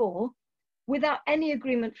M4 without any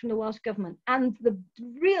agreement from the Welsh Government. And the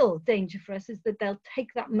real danger for us is that they'll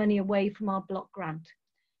take that money away from our block grant.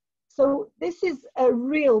 So this is a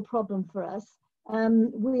real problem for us.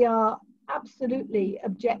 We are absolutely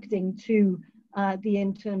objecting to the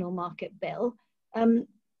internal market bill.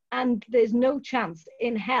 And there's no chance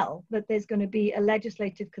in hell that there's going to be a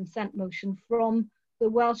legislative consent motion from the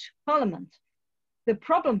Welsh Parliament. The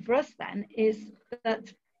problem for us then is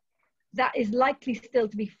that that is likely still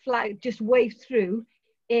to be flagged, just waved through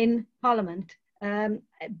in Parliament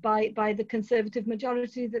by the Conservative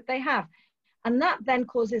majority that they have. And that then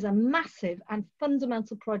causes a massive and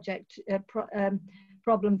fundamental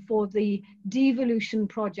problem for the devolution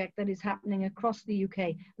project that is happening across the UK.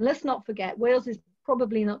 And let's not forget, Wales is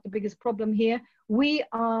probably not the biggest problem here. We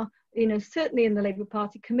are, certainly in the Labour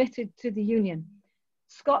Party, committed to the union.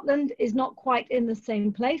 Scotland is not quite in the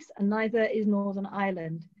same place, and neither is Northern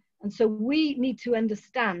Ireland. And so we need to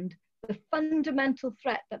understand the fundamental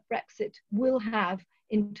threat that Brexit will have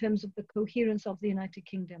in terms of the coherence of the United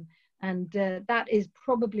Kingdom. And that is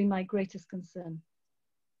probably my greatest concern.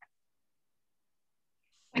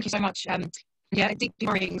 Thank you so much. Yeah, deeply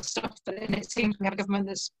worrying stuff. And it seems we have a government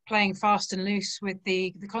that's playing fast and loose with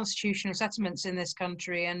the constitutional settlements in this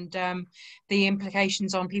country, and the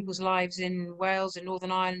implications on people's lives in Wales, in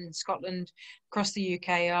Northern Ireland, in Scotland, across the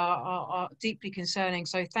UK are deeply concerning.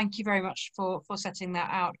 So thank you very much for setting that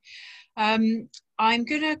out. I'm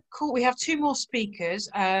going to call, we have two more speakers,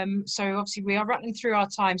 so obviously we are rattling through our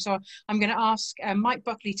time, so I'm going to ask Mike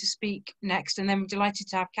Buckley to speak next, and then we're delighted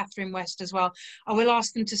to have Catherine West as well. I will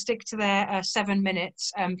ask them to stick to their 7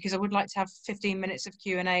 minutes, because I would like to have 15 minutes of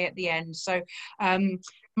Q&A at the end. So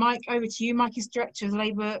Mike, over to you. Mike is Director of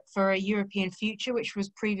Labour for a European Future, which was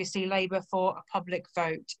previously Labour for a Public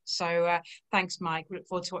Vote. So thanks, Mike. We look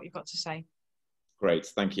forward to what you've got to say. Great,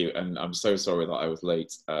 thank you. And I'm so sorry that I was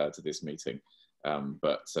late to this meeting.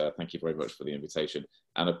 But thank you very much for the invitation,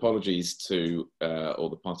 and apologies to all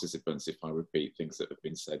the participants if I repeat things that have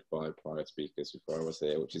been said by prior speakers before I was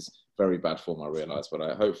here, which is very bad form, I realise,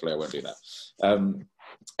 but hopefully I won't do that.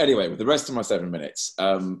 Anyway, with the rest of my 7 minutes,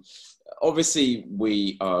 obviously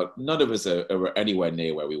none of us are anywhere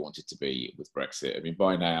near where we wanted to be with Brexit. I mean,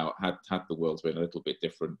 by now, had the world been a little bit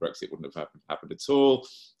different, Brexit wouldn't have happened at all,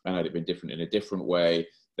 and had it been different in a different way,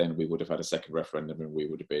 then we would have had a second referendum and we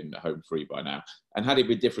would have been home free by now. And had it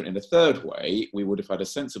been different in a third way, we would have had a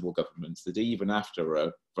sensible government that even after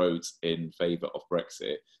a vote in favour of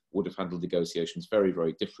Brexit would have handled negotiations very,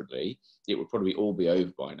 very differently. It would probably all be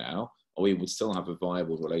over by now, or we would still have a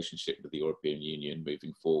viable relationship with the European Union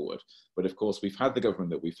moving forward. But of course, we've had the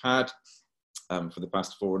government that we've had for the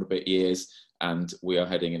past 4 and a bit years, and we are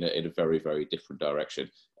heading in a very, very different direction.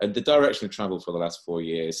 And the direction of travel for the last 4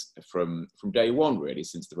 years, from day one, really,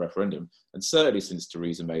 since the referendum, and certainly since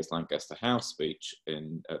Theresa May's Lancaster House speech at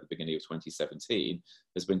the beginning of 2017,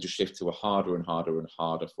 has been to shift to a harder and harder and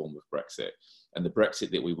harder form of Brexit. And the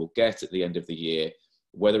Brexit that we will get at the end of the year,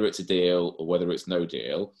 whether it's a deal or whether it's no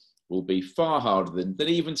deal, will be far harder than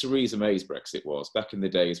even Theresa May's Brexit was. Back in the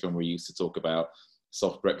days when we used to talk about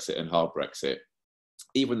soft Brexit and hard Brexit,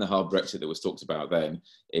 even the hard Brexit that was talked about then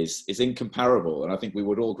is incomparable, and I think we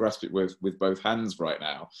would all grasp it with both hands right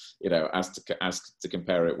now. As to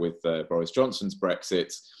compare it with Boris Johnson's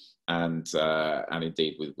Brexit, and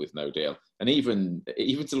indeed with no deal, and even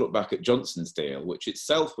to look back at Johnson's deal, which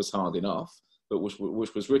itself was hard enough, but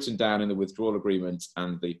which was written down in the withdrawal agreement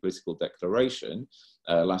and the political declaration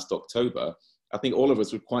last October. I think all of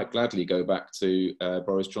us would quite gladly go back to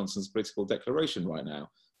Boris Johnson's political declaration right now,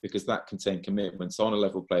 because that contained commitments on a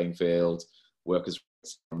level playing field, workers'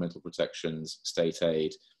 rights, environmental protections, state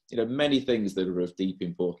aid, many things that are of deep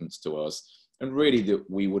importance to us, and really that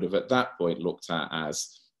we would have at that point looked at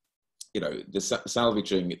as,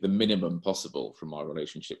 salvaging the minimum possible from our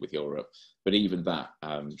relationship with Europe. But even that,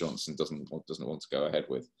 Johnson doesn't want to go ahead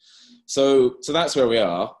with. So that's where we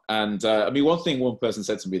are. And one thing one person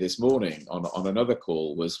said to me this morning on another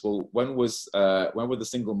call was, well, when were the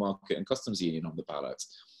single market and customs union on the ballot?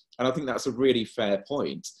 And I think that's a really fair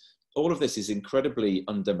point. All of this is incredibly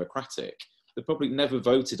undemocratic. The public never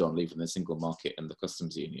voted on leaving the single market and the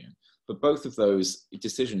customs union. But both of those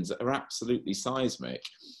decisions are absolutely seismic.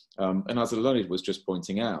 And as Eluned was just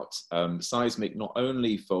pointing out, seismic not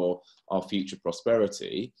only for our future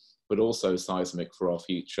prosperity, but also seismic for our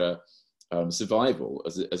future survival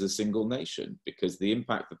as a single nation, because the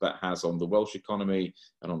impact that that has on the Welsh economy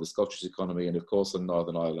and on the Scottish economy, and of course on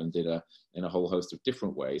Northern Ireland in a whole host of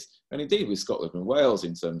different ways, and indeed with Scotland and Wales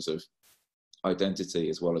in terms of identity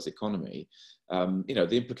as well as economy, you know,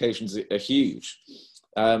 the implications are huge.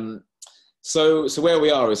 So where we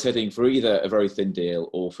are is heading for either a very thin deal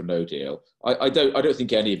or for no deal. I don't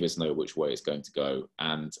think any of us know which way it's going to go.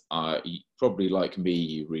 And probably like me,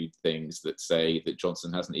 you read things that say that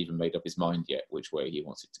Johnson hasn't even made up his mind yet which way he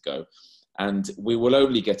wants it to go. And we will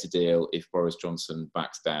only get a deal if Boris Johnson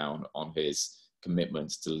backs down on his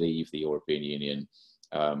commitment to leave the European Union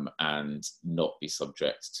and not be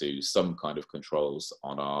subject to some kind of controls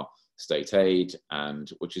on our state aid, and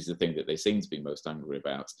which is the thing that they seem to be most angry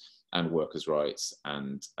about, and workers' rights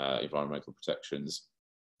and environmental protections.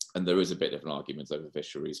 And there is a bit of an argument over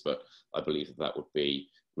fisheries, but I believe that that would be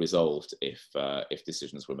resolved if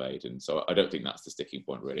decisions were made. And so I don't think that's the sticking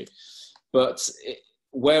point, really. But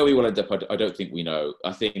where we will end up, I don't think we know.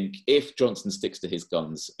 I think if Johnson sticks to his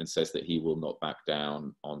guns and says that he will not back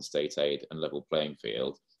down on state aid and level playing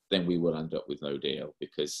field, then we will end up with no deal,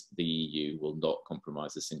 because the EU will not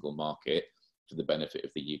compromise the single market for the benefit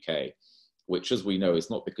of the UK, which, as we know, is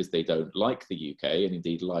not because they don't like the UK and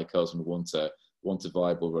indeed like us and want a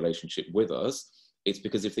viable relationship with us. It's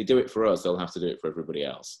because if they do it for us, they'll have to do it for everybody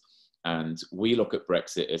else. And we look at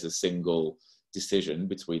Brexit as a single decision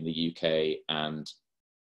between the UK and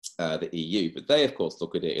the EU, but they, of course,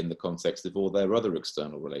 look at it in the context of all their other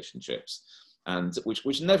external relationships, and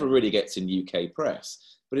which never really gets in UK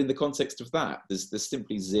press. But in the context of that, there's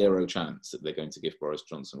simply zero chance that they're going to give Boris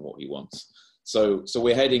Johnson what he wants. So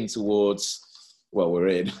we're heading towards, well, we're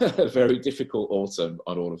in a very difficult autumn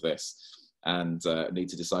on all of this, and need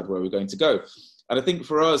to decide where we're going to go. And I think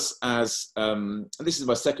for us and this is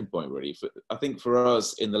my second point really, I think for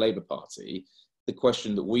us in the Labour Party, the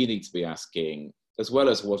question that we need to be asking, as well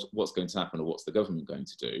as what's going to happen or what's the government going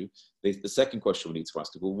to do, the second question we need to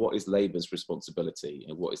ask is, well, what is Labour's responsibility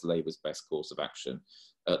and what is Labour's best course of action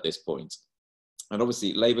at this point? And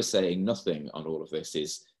obviously Labour saying nothing on all of this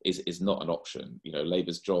is not an option. You know,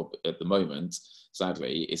 Labour's job at the moment,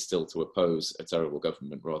 sadly, is still to oppose a terrible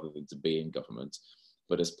government rather than to be in government.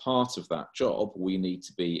 But as part of that job, we need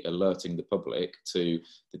to be alerting the public to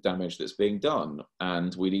the damage that's being done.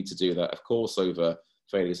 And we need to do that, of course, over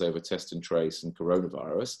failures over test and trace and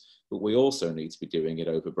coronavirus, but we also need to be doing it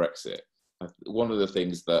over Brexit. One of the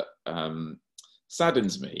things that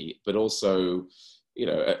saddens me, but also, you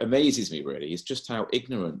know, amazes me really, is just how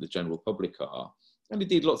ignorant the general public are, and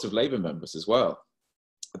indeed lots of Labour members as well,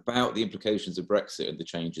 about the implications of Brexit and the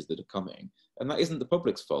changes that are coming. And that isn't the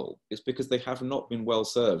public's fault. It's because they have not been well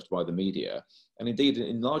served by the media, and indeed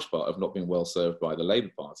in large part have not been well served by the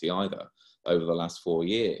Labour Party either over the last 4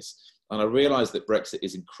 years. And I realise that Brexit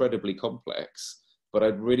is incredibly complex, but I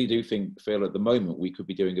really do feel at the moment we could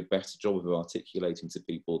be doing a better job of articulating to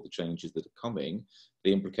people the changes that are coming,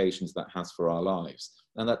 the implications that has for our lives.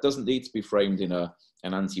 And that doesn't need to be framed in an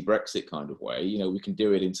anti-Brexit kind of way. You know, we can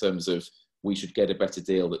do it in terms of we should get a better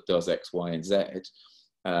deal that does X, Y, and Z,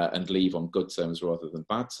 and leave on good terms rather than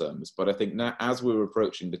bad terms. But I think now, as we're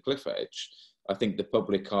approaching the cliff edge, I think the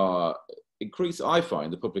public are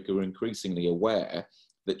increasingly aware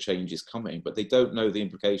that change is coming, but they don't know the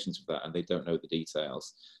implications of that and they don't know the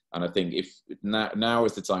details. And I think if now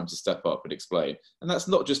is the time to step up and explain. And that's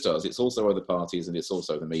not just us, it's also other parties and it's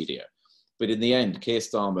also the media. But in the end, Keir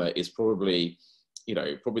Starmer is probably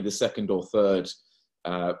the second or third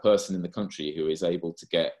person in the country who is able to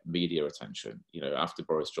get media attention, you know, after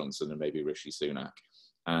Boris Johnson and maybe Rishi Sunak.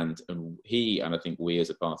 And I think we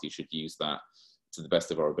as a party should use that to the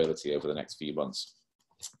best of our ability over the next few months.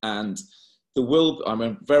 And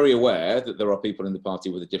I'm very aware that there are people in the party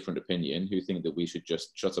with a different opinion who think that we should just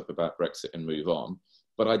shut up about Brexit and move on.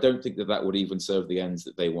 But I don't think that that would even serve the ends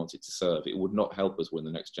that they want it to serve. It would not help us win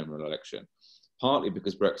the next general election, partly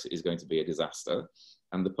because Brexit is going to be a disaster,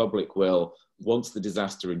 and the public will, once the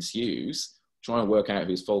disaster ensues, try and work out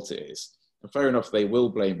whose fault it is. And fair enough, they will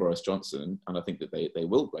blame Boris Johnson, and I think that they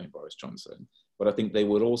will blame Boris Johnson, but I think they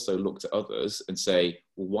will also look to others and say,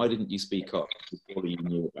 well, why didn't you speak up before you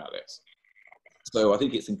knew about this? So I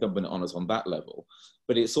think it's incumbent on us on that level,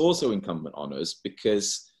 but it's also incumbent on us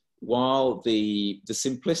because while the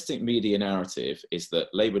simplistic media narrative is that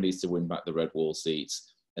Labour needs to win back the red wall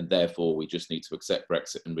seats and therefore we just need to accept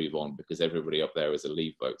Brexit and move on because everybody up there is a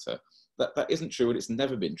Leave voter, that isn't true, and it's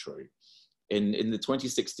never been true. In the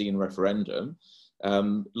 2016 referendum,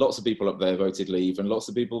 Lots of people up there voted Leave and lots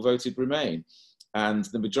of people voted Remain. And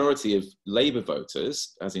the majority of Labour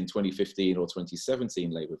voters, as in 2015 or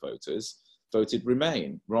 2017 Labour voters, voted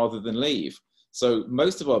Remain rather than Leave. So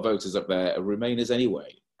most of our voters up there are Remainers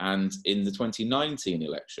anyway. And in the 2019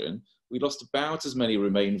 election, we lost about as many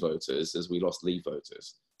Remain voters as we lost Leave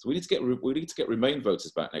voters. So we need to get Remain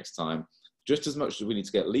voters back next time, just as much as we need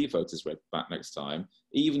to get Leave voters back next time,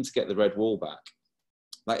 even to get the Red Wall back.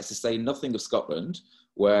 That is to say nothing of Scotland,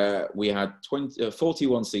 where we had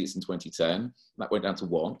 41 seats in 2010, that went down to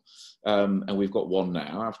 1, and we've got 1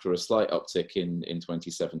 now after a slight uptick in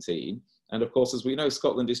 2017. And of course, as we know,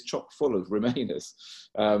 Scotland is chock full of Remainers,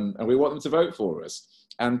 and we want them to vote for us.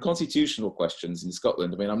 And constitutional questions in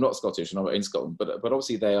Scotland, I mean, I'm not Scottish, I'm not in Scotland, but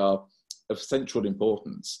obviously they are of central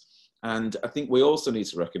importance. And I think we also need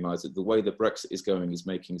to recognise that the way that Brexit is going is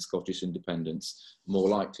making Scottish independence more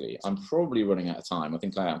likely. I'm probably running out of time, I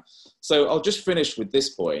think I am. So I'll just finish with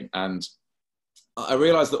this point. And I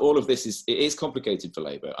realise that all of this is complicated for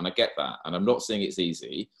Labour, and I get that, and I'm not saying it's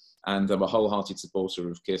easy. And I'm a wholehearted supporter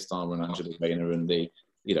of Keir Starmer and Angela Rayner and the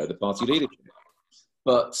party leadership.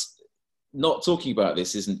 But not talking about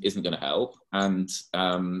this isn't going to help, and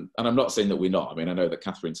I'm not saying that we're not. I mean, I know that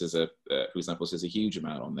Catherine says, for example, says a huge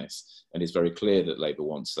amount on this, and it's very clear that Labour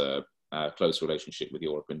wants a close relationship with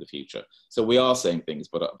Europe in the future. So we are saying things,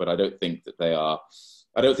 but I don't think that they are.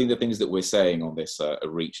 I don't think the things that we're saying on this are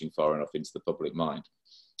reaching far enough into the public mind.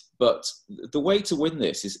 But the way to win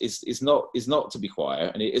this is not to be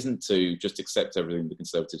quiet, and it isn't to just accept everything the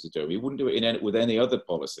Conservatives are doing. We wouldn't do it with any other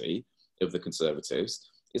policy of the Conservatives.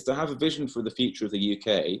 Is to have a vision for the future of the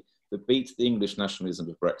UK that beats the English nationalism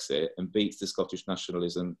of Brexit and beats the Scottish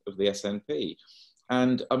nationalism of the SNP.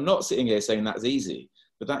 And I'm not sitting here saying that's easy,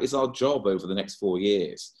 but that is our job over the next 4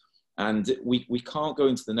 years. And we can't go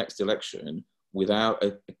into the next election without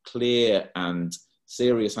a clear and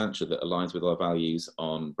serious answer that aligns with our values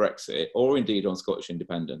on Brexit or indeed on Scottish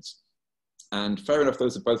independence. And fair enough,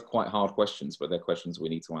 those are both quite hard questions, but they're questions we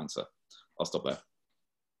need to answer. I'll stop there.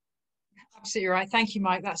 Absolutely right. Thank you,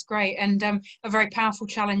 Mike. That's great, and a very powerful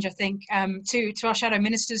challenge, I think, to our shadow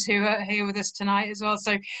ministers who are here with us tonight as well.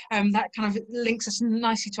 So that kind of links us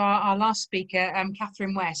nicely to our last speaker,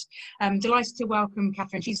 Catherine West. Delighted to welcome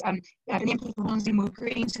Catherine. She's an MP for Wandsworth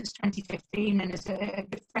Green since 2015, and is a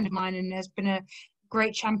good friend of mine, and has been a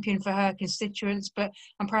great champion for her constituents, but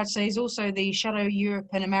I'm proud to say he's also the Shadow Europe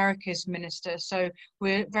and Americas Minister. So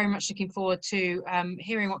we're very much looking forward to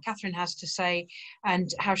hearing what Catherine has to say and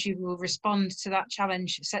how she will respond to that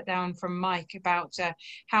challenge set down from Mike about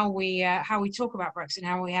how we talk about Brexit and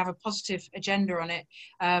how we have a positive agenda on it,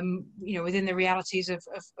 within the realities of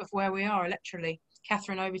where we are electorally.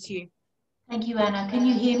 Catherine, over to you. Thank you, Anna. Can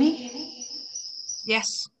you hear me?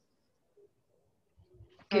 Yes.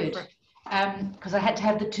 Good. Because I had to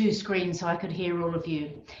have the 2 screens so I could hear all of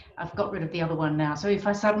you. I've got rid of the other one now. So if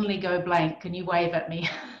I suddenly go blank, can you wave at me?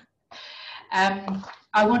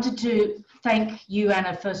 I wanted to thank you,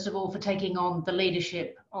 Anna, first of all, for taking on the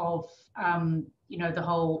leadership of, the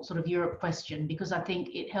whole sort of Europe question, because I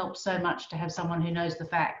think it helps so much to have someone who knows the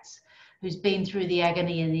facts, who's been through the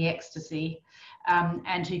agony and the ecstasy,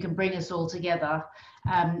 and who can bring us all together.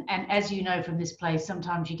 And as you know from this place,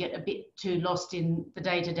 sometimes you get a bit too lost in the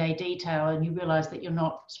day-to-day detail and you realise that you're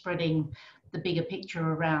not spreading the bigger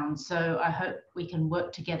picture around. So I hope we can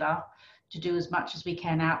work together to do as much as we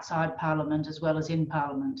can outside Parliament as well as in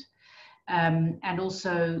Parliament. And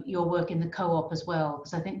also your work in the co-op as well,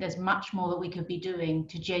 because I think there's much more that we could be doing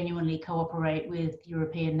to genuinely cooperate with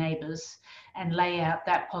European neighbours and lay out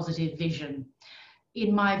that positive vision.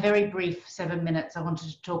 In my very brief 7 minutes, I wanted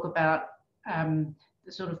to talk about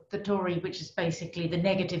the Tory, which is basically the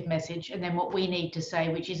negative message, and then what we need to say,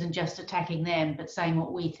 which isn't just attacking them, but saying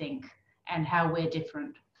what we think and how we're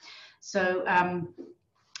different. So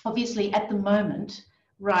obviously at the moment,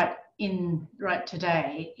 right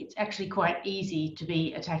today, it's actually quite easy to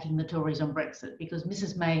be attacking the Tories on Brexit, because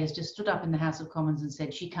Mrs May has just stood up in the House of Commons and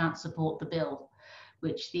said she can't support the bill,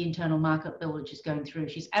 which the internal market bill, which is going through.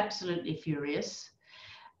 She's absolutely furious.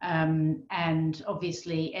 And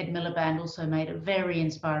obviously Ed Miliband also made a very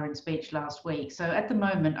inspiring speech last week. So at the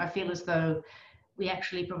moment, I feel as though we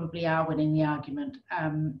actually probably are winning the argument.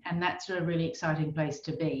 And that's a really exciting place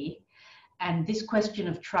to be. And this question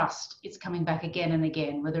of trust, it's coming back again and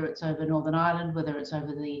again, whether it's over Northern Ireland, whether it's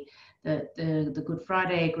over the Good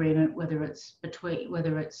Friday Agreement, whether it's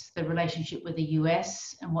the relationship with the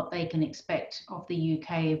US and what they can expect of the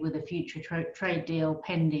UK with a future trade deal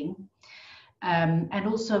pending. And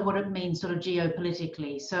also what it means sort of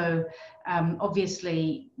geopolitically. So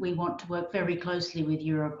obviously we want to work very closely with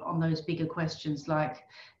Europe on those bigger questions like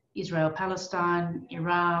Israel-Palestine,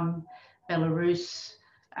 Iran, Belarus,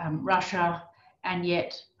 Russia, and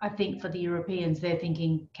yet I think for the Europeans, they're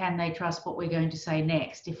thinking, can they trust what we're going to say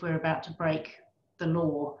next if we're about to break the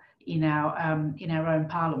law in our own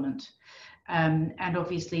parliament? And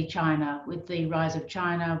obviously China, with the rise of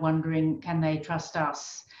China, wondering, can they trust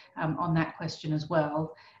us on that question as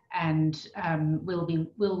well? And will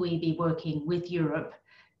we be working with Europe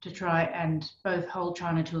to try and both hold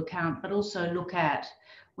China to account, but also look at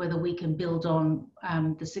whether we can build on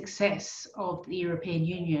the success of the European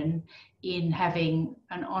Union in having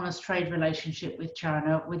an honest trade relationship with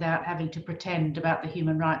China without having to pretend about the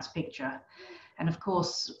human rights picture. And of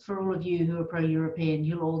course, for all of you who are pro-European,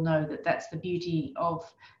 you'll all know that that's the beauty of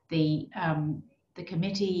the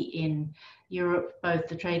committee in Europe, both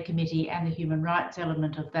the Trade Committee and the human rights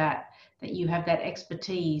element of that you have that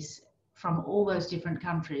expertise from all those different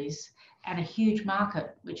countries and a huge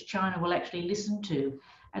market which China will actually listen to,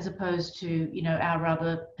 as opposed to, you know, our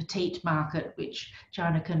rather petite market, which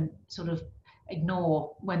China can sort of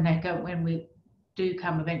ignore when we do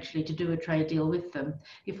come eventually to do a trade deal with them.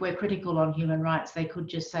 If we're critical on human rights, they could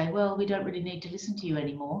just say, well, we don't really need to listen to you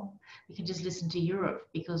anymore. We can just listen to Europe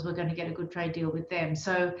because we're going to get a good trade deal with them.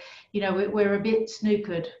 So, you know, we're a bit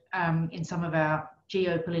snookered in some of our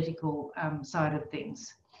geopolitical side of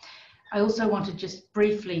things. I also wanted just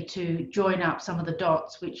briefly to join up some of the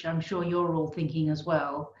dots, which I'm sure you're all thinking as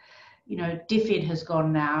well. You know, DFID has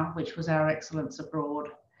gone now, which was our excellence abroad.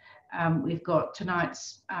 We've got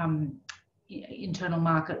tonight's internal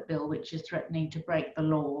market bill, which is threatening to break the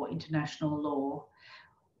law, international law.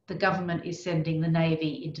 The government is sending the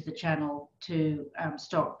Navy into the Channel to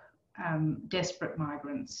stop desperate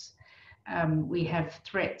migrants. We have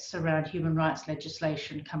threats around human rights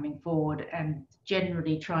legislation coming forward and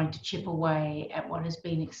generally trying to chip away at what has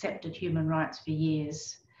been accepted human rights for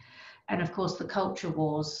years. And of course, the culture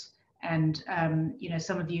wars. And, you know,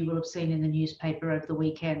 some of you will have seen in the newspaper over the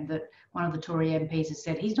weekend that one of the Tory MPs has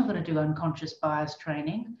said he's not going to do unconscious bias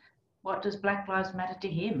training. What does Black Lives Matter to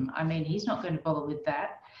him? I mean, he's not going to bother with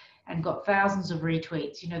that. And got thousands of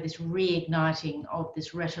retweets, you know, this reigniting of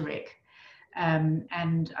this rhetoric.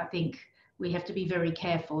 And I think we have to be very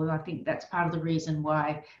careful. And I think that's part of the reason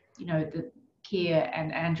why, you know, the Keir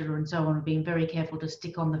and Angela and so on are being very careful to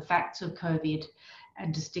stick on the facts of COVID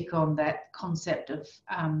and to stick on that concept of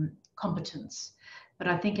competence. But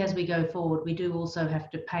I think as we go forward, we do also have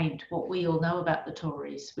to paint what we all know about the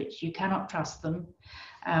Tories, which you cannot trust them.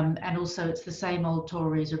 And also it's the same old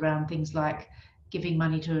Tories around things like giving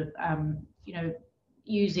money to, you know,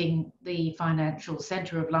 using the financial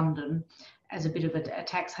centre of London as a bit of a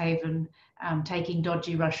tax haven, taking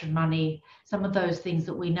dodgy Russian money, some of those things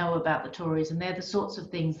that we know about the Tories. And they're the sorts of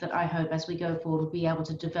things that I hope as we go forward we'll be able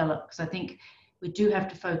to develop, because I think we do have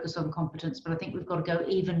to focus on competence, but I think we've got to go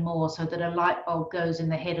even more so that a light bulb goes in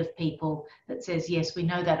the head of people that says, yes, we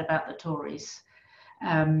know that about the Tories.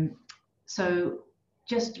 So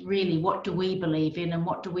just really, what do we believe in and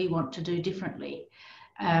what do we want to do differently?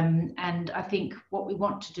 And I think what we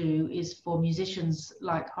want to do is for musicians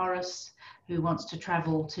like Horace, who wants to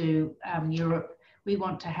travel to Europe, we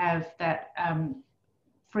want to have that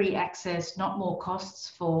free access, not more costs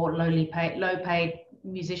for low-paid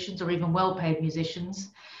musicians or even well-paid musicians.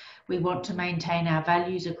 We want to maintain our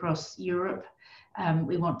values across Europe.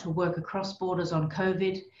 We want to work across borders on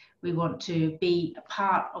COVID. We want to be a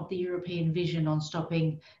part of the European vision on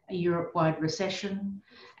stopping a Europe-wide recession.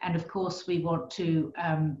 And of course, we want to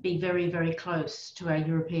be very, very close to our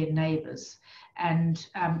European neighbours. And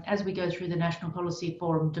as we go through the National Policy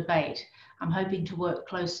Forum debate, I'm hoping to work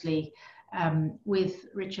closely with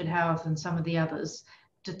Richard Howarth and some of the others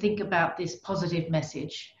to think about this positive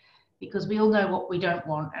message, because we all know what we don't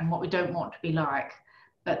want and what we don't want to be like.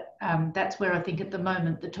 But that's where I think at the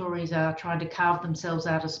moment the Tories are trying to carve themselves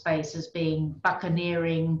out of space as being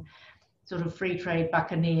buccaneering, sort of free trade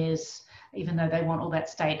buccaneers, even though they want all that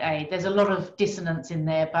state aid. There's a lot of dissonance in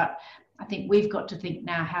there, but I think we've got to think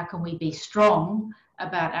now, how can we be strong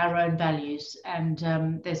about our own values? And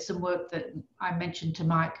there's some work that I mentioned to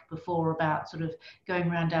Mike before about sort of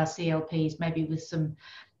going around our CLPs, maybe with some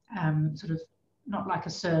sort of, not like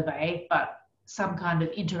a survey, but some kind of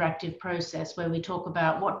interactive process where we talk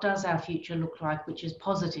about what does our future look like, which is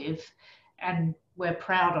positive and we're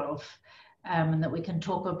proud of, and that we can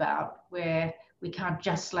talk about, where we can't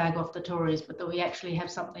just slag off the Tories, but that we actually have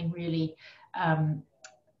something really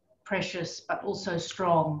precious, but also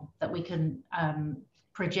strong, that we can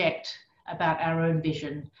project about our own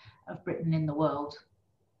vision of Britain in the world.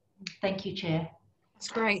 Thank you, Chair.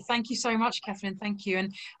 That's great. Thank you so much, Catherine. Thank you.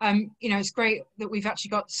 And, you know, it's great that we've actually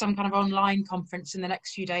got some kind of online conference in the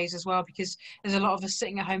next few days as well, because there's a lot of us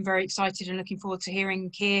sitting at home very excited and looking forward to hearing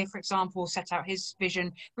Keir, for example, set out his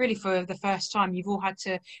vision really for the first time. You've all had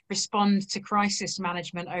to respond to crisis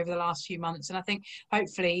management over the last few months. And I think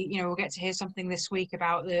hopefully, you know, we'll get to hear something this week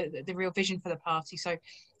about the real vision for the party. So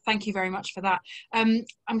thank you very much for that. I'm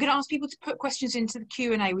going to ask people to put questions into the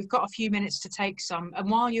Q&A. We've got a few minutes to take some. And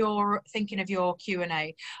while you're thinking of your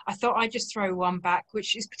Q&A, I thought I'd just throw one back,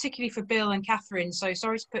 which is particularly for Bill and Catherine. So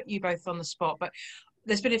sorry to put you both on the spot, but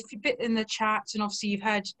there's been a bit in the chat, and obviously you've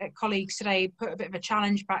heard colleagues today put a bit of a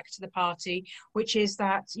challenge back to the party, which is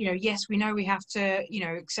that, you know, yes, we know we have to, you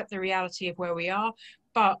know, accept the reality of where we are,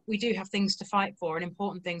 but we do have things to fight for, and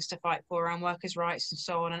important things to fight for around workers' rights and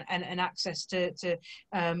so on, and access to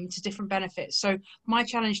different benefits. So my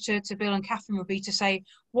challenge to Bill and Catherine would be to say,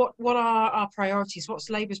 what are our priorities? What's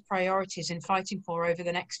Labour's priorities in fighting for over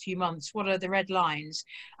the next few months? What are the red lines?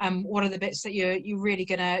 What are the bits that you're really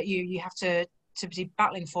gonna you have to be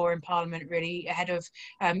battling for in Parliament, really, ahead of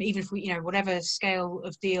even if we, you know, whatever scale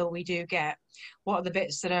of deal we do get, what are the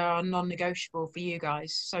bits that are non-negotiable for you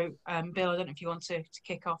guys? So Bill, I don't know if you want to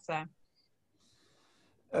kick off there.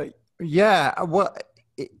 Yeah, well,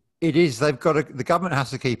 it is. They've got to, the government has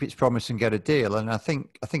to keep its promise and get a deal. And I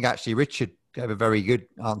think actually Richard gave a very good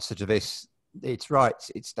answer to this. It's rights,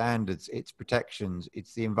 it's standards, it's protections,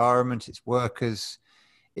 it's the environment, it's workers,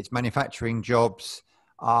 it's manufacturing jobs.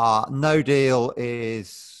 No deal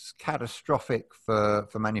is catastrophic for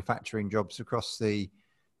manufacturing jobs across the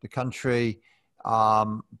country,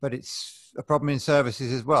 but it's a problem in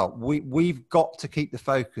services as well. We've got to keep the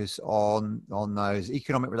focus on those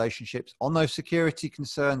economic relationships, on those security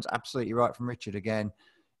concerns. Absolutely right from Richard again,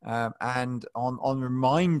 and on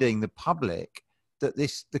reminding the public that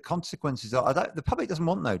the consequences are. The public doesn't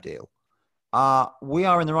want no deal. We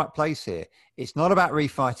are in the right place here. It's not about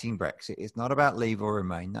refighting Brexit. It's not about leave or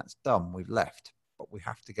remain. That's done. We've left. But we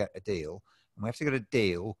have to get a deal. And we have to get a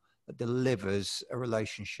deal that delivers a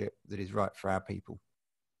relationship that is right for our people.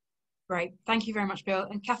 Great. Thank you very much, Bill.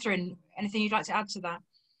 And Catherine, anything you'd like to add to that?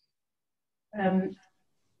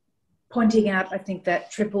 Pointing out, I think,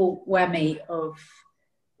 that triple whammy of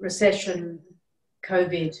recession,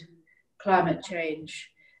 COVID, climate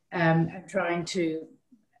change, and trying to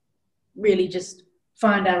really just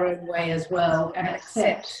find our own way as well, and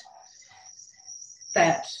accept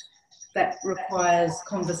that requires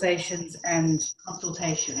conversations and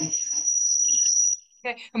consultation.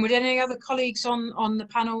 Okay, and would any other colleagues on the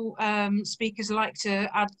panel speakers like to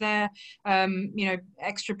add their you know,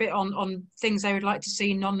 extra bit on things they would like to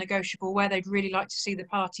see non-negotiable, where they'd really like to see the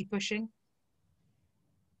party pushing?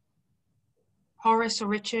 Horace or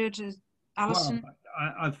Richard, Allison? Well,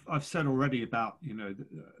 I've said already about, you know,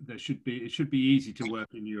 it should be easy to work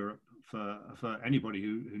in Europe for anybody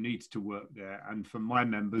who needs to work there, and for my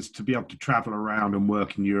members to be able to travel around and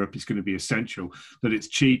work in Europe is going to be essential. That it's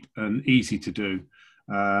cheap and easy to do,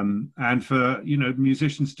 and for, you know,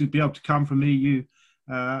 musicians to be able to come from EU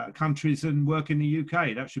countries and work in the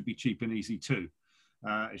UK, that should be cheap and easy too.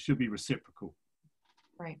 It should be reciprocal.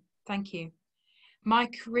 Great, thank you.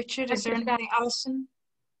 Mike, Richard, is there anything? Alison?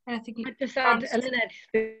 I just add,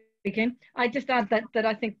 Eluned speaking, I just add that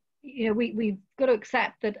I think, you know, we've got to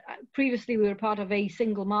accept that previously we were part of a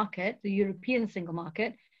single market, the European single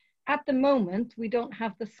market. At the moment, we don't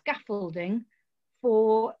have the scaffolding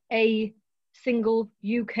for a single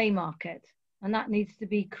UK market, and that needs to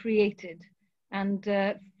be created. And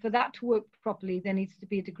for that to work properly, there needs to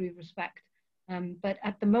be a degree of respect. But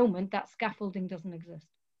at the moment, that scaffolding doesn't exist.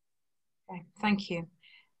 Okay, thank you.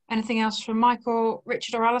 Anything else from Michael,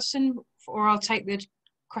 Richard or Alison? Or I'll take the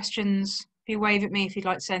questions. If you wave at me if you'd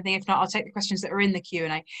like to say anything. If not, I'll take the questions that are in the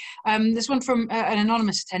Q&A. There's one from an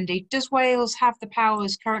anonymous attendee. Does Wales have the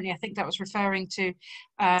powers currently? I think that was referring to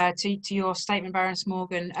your statement, Baroness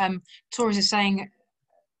Morgan. Tories are saying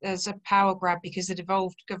there's a power grab because the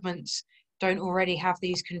devolved governments don't already have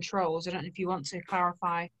these controls. I don't know if you want to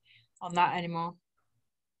clarify on that anymore.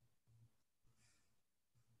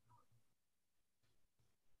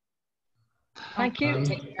 Thank you.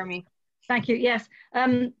 Thank you. Yes.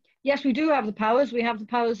 Yes, we do have the powers. We have the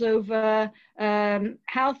powers over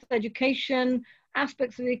health, education,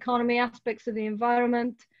 aspects of the economy, aspects of the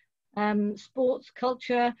environment, sports,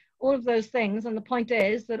 culture, all of those things. And the point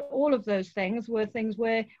is that all of those things were things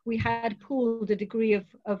where we had pooled a degree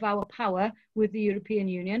of our power with the European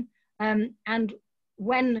Union. And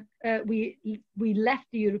when we left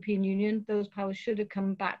the European Union, those powers should have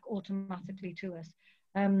come back automatically to us.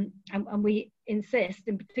 And we insist,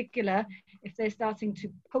 in particular, if they're starting to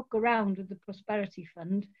poke around with the Prosperity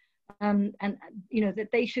Fund, and you know,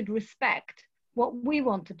 that they should respect what we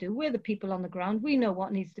want to do. We're the people on the ground. We know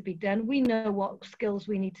what needs to be done. We know what skills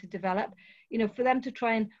we need to develop. You know, for them to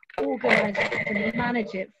try and organise it and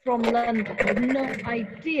manage it from London with no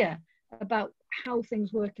idea about how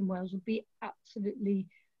things work in Wales would be absolutely,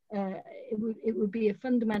 it would be a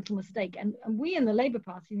fundamental mistake. And we in the Labour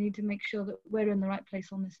Party need to make sure that we're in the right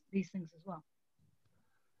place on these things as well.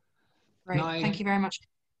 Great, thank you very much.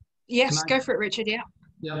 Yes, go for it, Richard, yeah.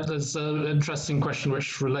 Yeah, there's an interesting question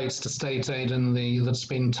which relates to state aid in that's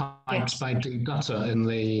been typed by D. Gutter in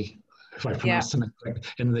the, if I pronounce it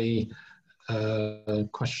correct, in the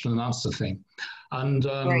question and answer thing. And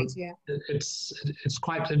it's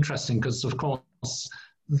quite interesting because, of course,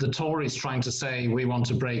 the Tories trying to say we want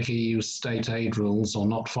to break EU state aid rules or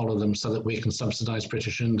not follow them so that we can subsidise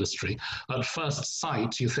British industry. At first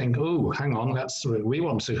sight, you think, oh, hang on, we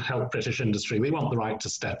want to help British industry. We want the right to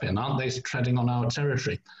step in. Aren't they treading on our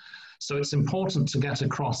territory? So it's important to get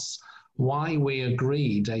across why we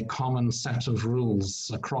agreed a common set of rules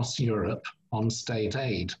across Europe on state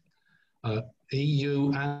aid.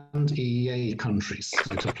 EU and EEA countries,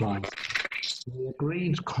 it applies. So we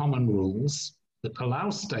agreed common rules that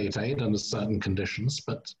allows state aid under certain conditions,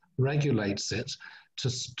 but regulates it to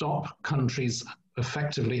stop countries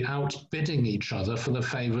effectively outbidding each other for the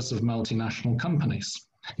favours of multinational companies.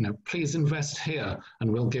 You know, please invest here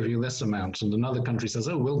and we'll give you this amount. And another country says,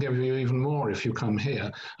 oh, we'll give you even more if you come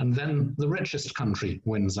here. And then the richest country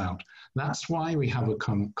wins out. That's why we have a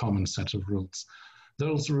common set of rules.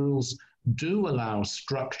 Those rules do allow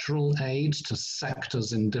structural aid to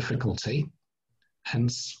sectors in difficulty.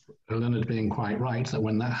 Hence, Eluned being quite right that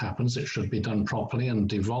when that happens, it should be done properly and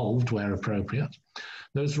devolved where appropriate.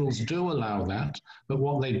 Those rules do allow that, but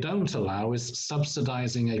what they don't allow is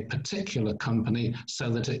subsidizing a particular company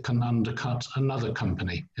so that it can undercut another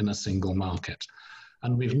company in a single market.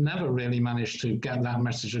 And we've never really managed to get that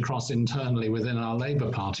message across internally within our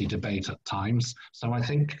Labour Party debate at times. So I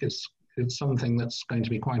think it's something that's going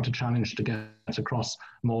to be quite a challenge to get across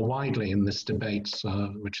more widely in this debate,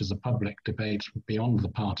 which is a public debate beyond the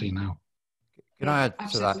party now. Can I add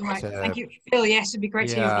to that? Right. Thank you, Phil. Yes, it'd be great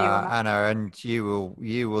to hear your view on that. Anna, and you will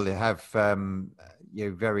have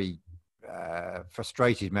very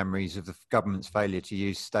frustrated memories of the government's failure to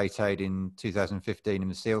use state aid in 2015 in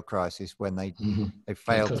the steel crisis when they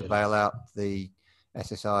failed to bail out the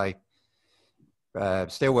SSI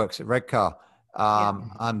steelworks at Redcar.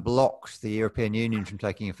 And blocked the European Union from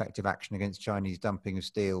taking effective action against Chinese dumping of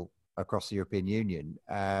steel across the European Union.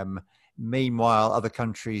 Meanwhile, other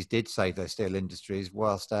countries did save their steel industries,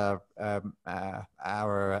 whilst our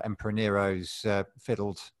Emperor Nero's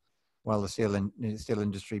fiddled while the steel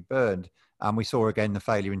industry burned. And we saw again the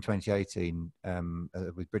failure in 2018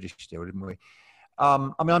 with British steel, didn't we? I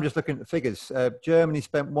mean, I'm just looking at the figures. Germany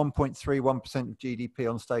spent 1.31% of GDP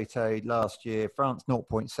on state aid last year. France,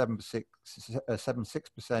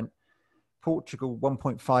 0.76%. Portugal,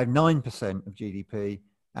 1.59% of GDP.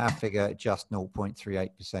 Our figure, just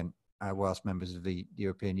 0.38%, whilst members of the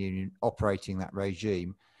European Union operating that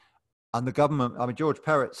regime. And the government, I mean, George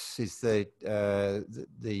Peretz is the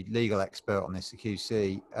legal expert on this, the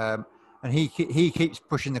QC. And he keeps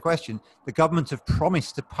pushing the question. The government have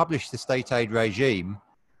promised to publish the state aid regime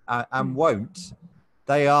and won't.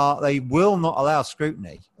 They will not allow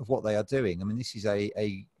scrutiny of what they are doing. I mean, this is a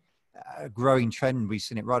growing trend. We've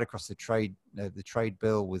seen it right across the trade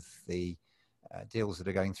bill with the deals that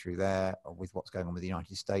are going through there, or with what's going on with the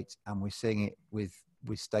United States. And we're seeing it with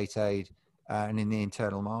state aid and in the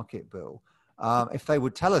internal market bill. If they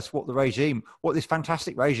would tell us what this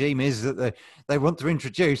fantastic regime is that they want to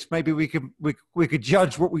introduce, maybe we could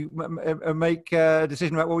judge what we make a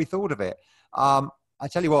decision about what we thought of it. I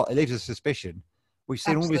tell you what, it leaves a suspicion. We've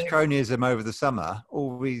seen all this cronyism over the summer,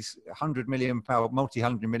 all these multi-100 million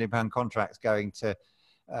pound contracts going to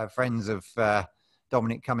friends of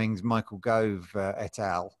Dominic Cummings, Michael Gove et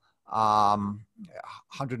al.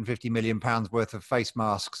 150 million pounds worth of face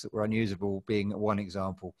masks that were unusable being one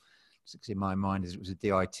example. Sticks in my mind as it was a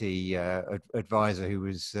DIT advisor who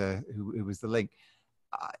was the link.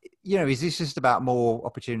 Is this just about more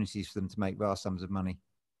opportunities for them to make vast sums of money? I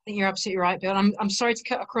think you're absolutely right, Bill. I'm sorry to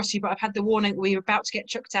cut across you, but I've had the warning that we're about to get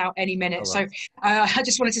chucked out any minute. Right. So I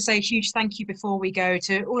just wanted to say a huge thank you before we go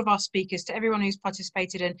to all of our speakers, to everyone who's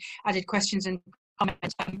participated and added questions and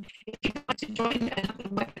comments. If you'd like to join another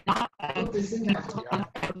webinar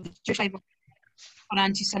on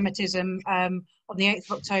anti-Semitism on the 8th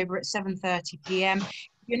of October at 7:30 p.m.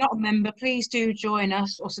 If you're not a member, please do join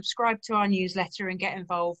us or subscribe to our newsletter and get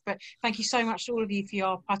involved. But thank you so much to all of you for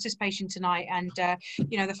your participation tonight. And,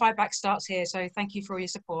 the fight back starts here. So thank you for all your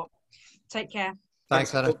support. Take care.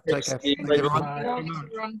 Thanks, Anna. Take care. Thank you, everyone.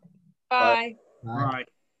 Bye. Bye. Bye.